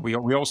 Brilliant. Well, we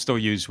all still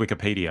use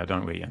Wikipedia,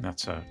 don't we? And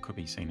that's could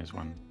be seen as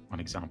one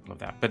example of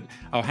that. But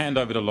I'll hand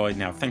over to Lloyd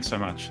now. Thanks so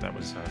much. That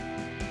was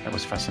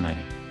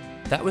fascinating.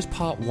 That was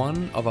part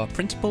 1 of our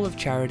Principle of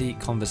Charity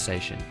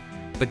conversation.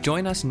 But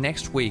join us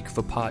next week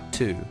for part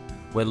 2,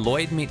 where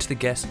Lloyd meets the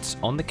guests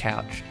on the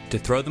couch to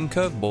throw them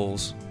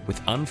curveballs with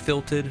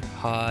unfiltered,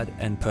 hard,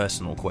 and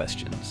personal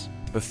questions.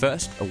 But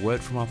first, a word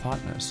from our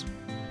partners.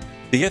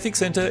 The Ethics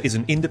Centre is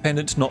an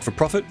independent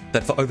not-for-profit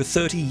that for over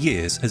 30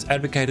 years has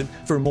advocated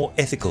for a more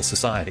ethical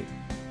society.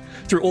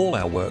 Through all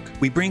our work,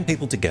 we bring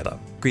people together,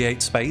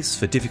 create space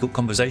for difficult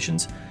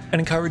conversations, and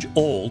encourage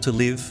all to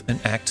live and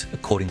act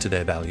according to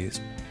their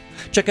values.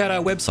 Check out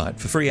our website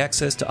for free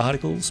access to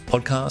articles,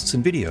 podcasts,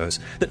 and videos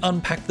that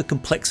unpack the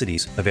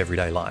complexities of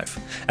everyday life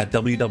at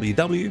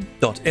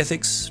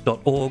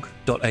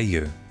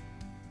www.ethics.org.au.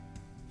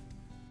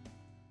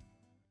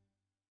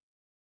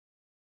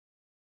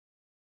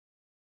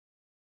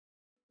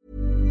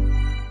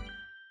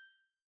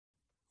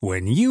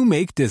 When you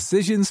make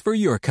decisions for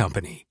your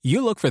company,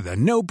 you look for the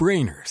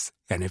no-brainers.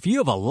 And if you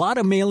have a lot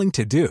of mailing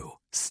to do,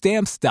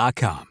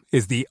 Stamps.com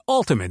is the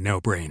ultimate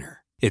no-brainer.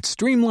 It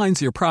streamlines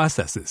your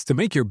processes to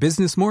make your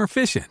business more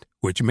efficient,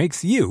 which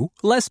makes you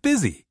less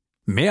busy.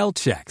 Mail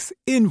checks,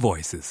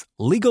 invoices,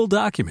 legal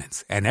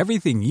documents, and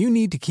everything you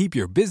need to keep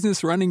your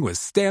business running with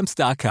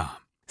Stamps.com.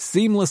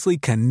 Seamlessly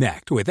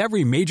connect with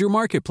every major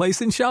marketplace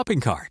and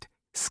shopping cart.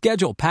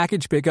 Schedule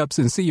package pickups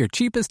and see your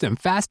cheapest and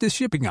fastest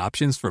shipping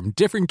options from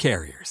different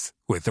carriers,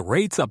 with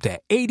rates up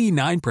to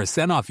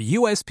 89% off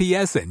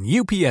USPS and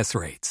UPS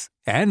rates.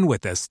 And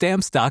with the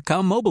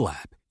Stamps.com mobile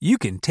app, you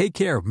can take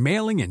care of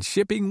mailing and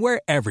shipping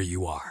wherever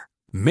you are.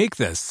 Make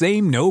the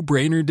same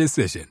no-brainer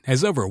decision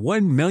as over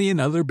 1 million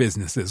other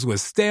businesses with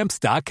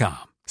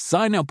Stamps.com.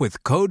 Sign up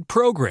with code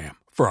PROGRAM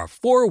for a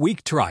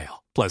 4-week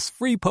trial, plus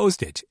free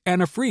postage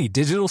and a free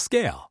digital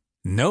scale.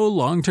 No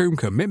long-term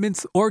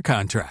commitments or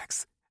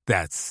contracts.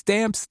 That's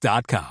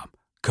Stamps.com.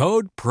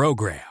 Code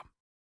PROGRAM.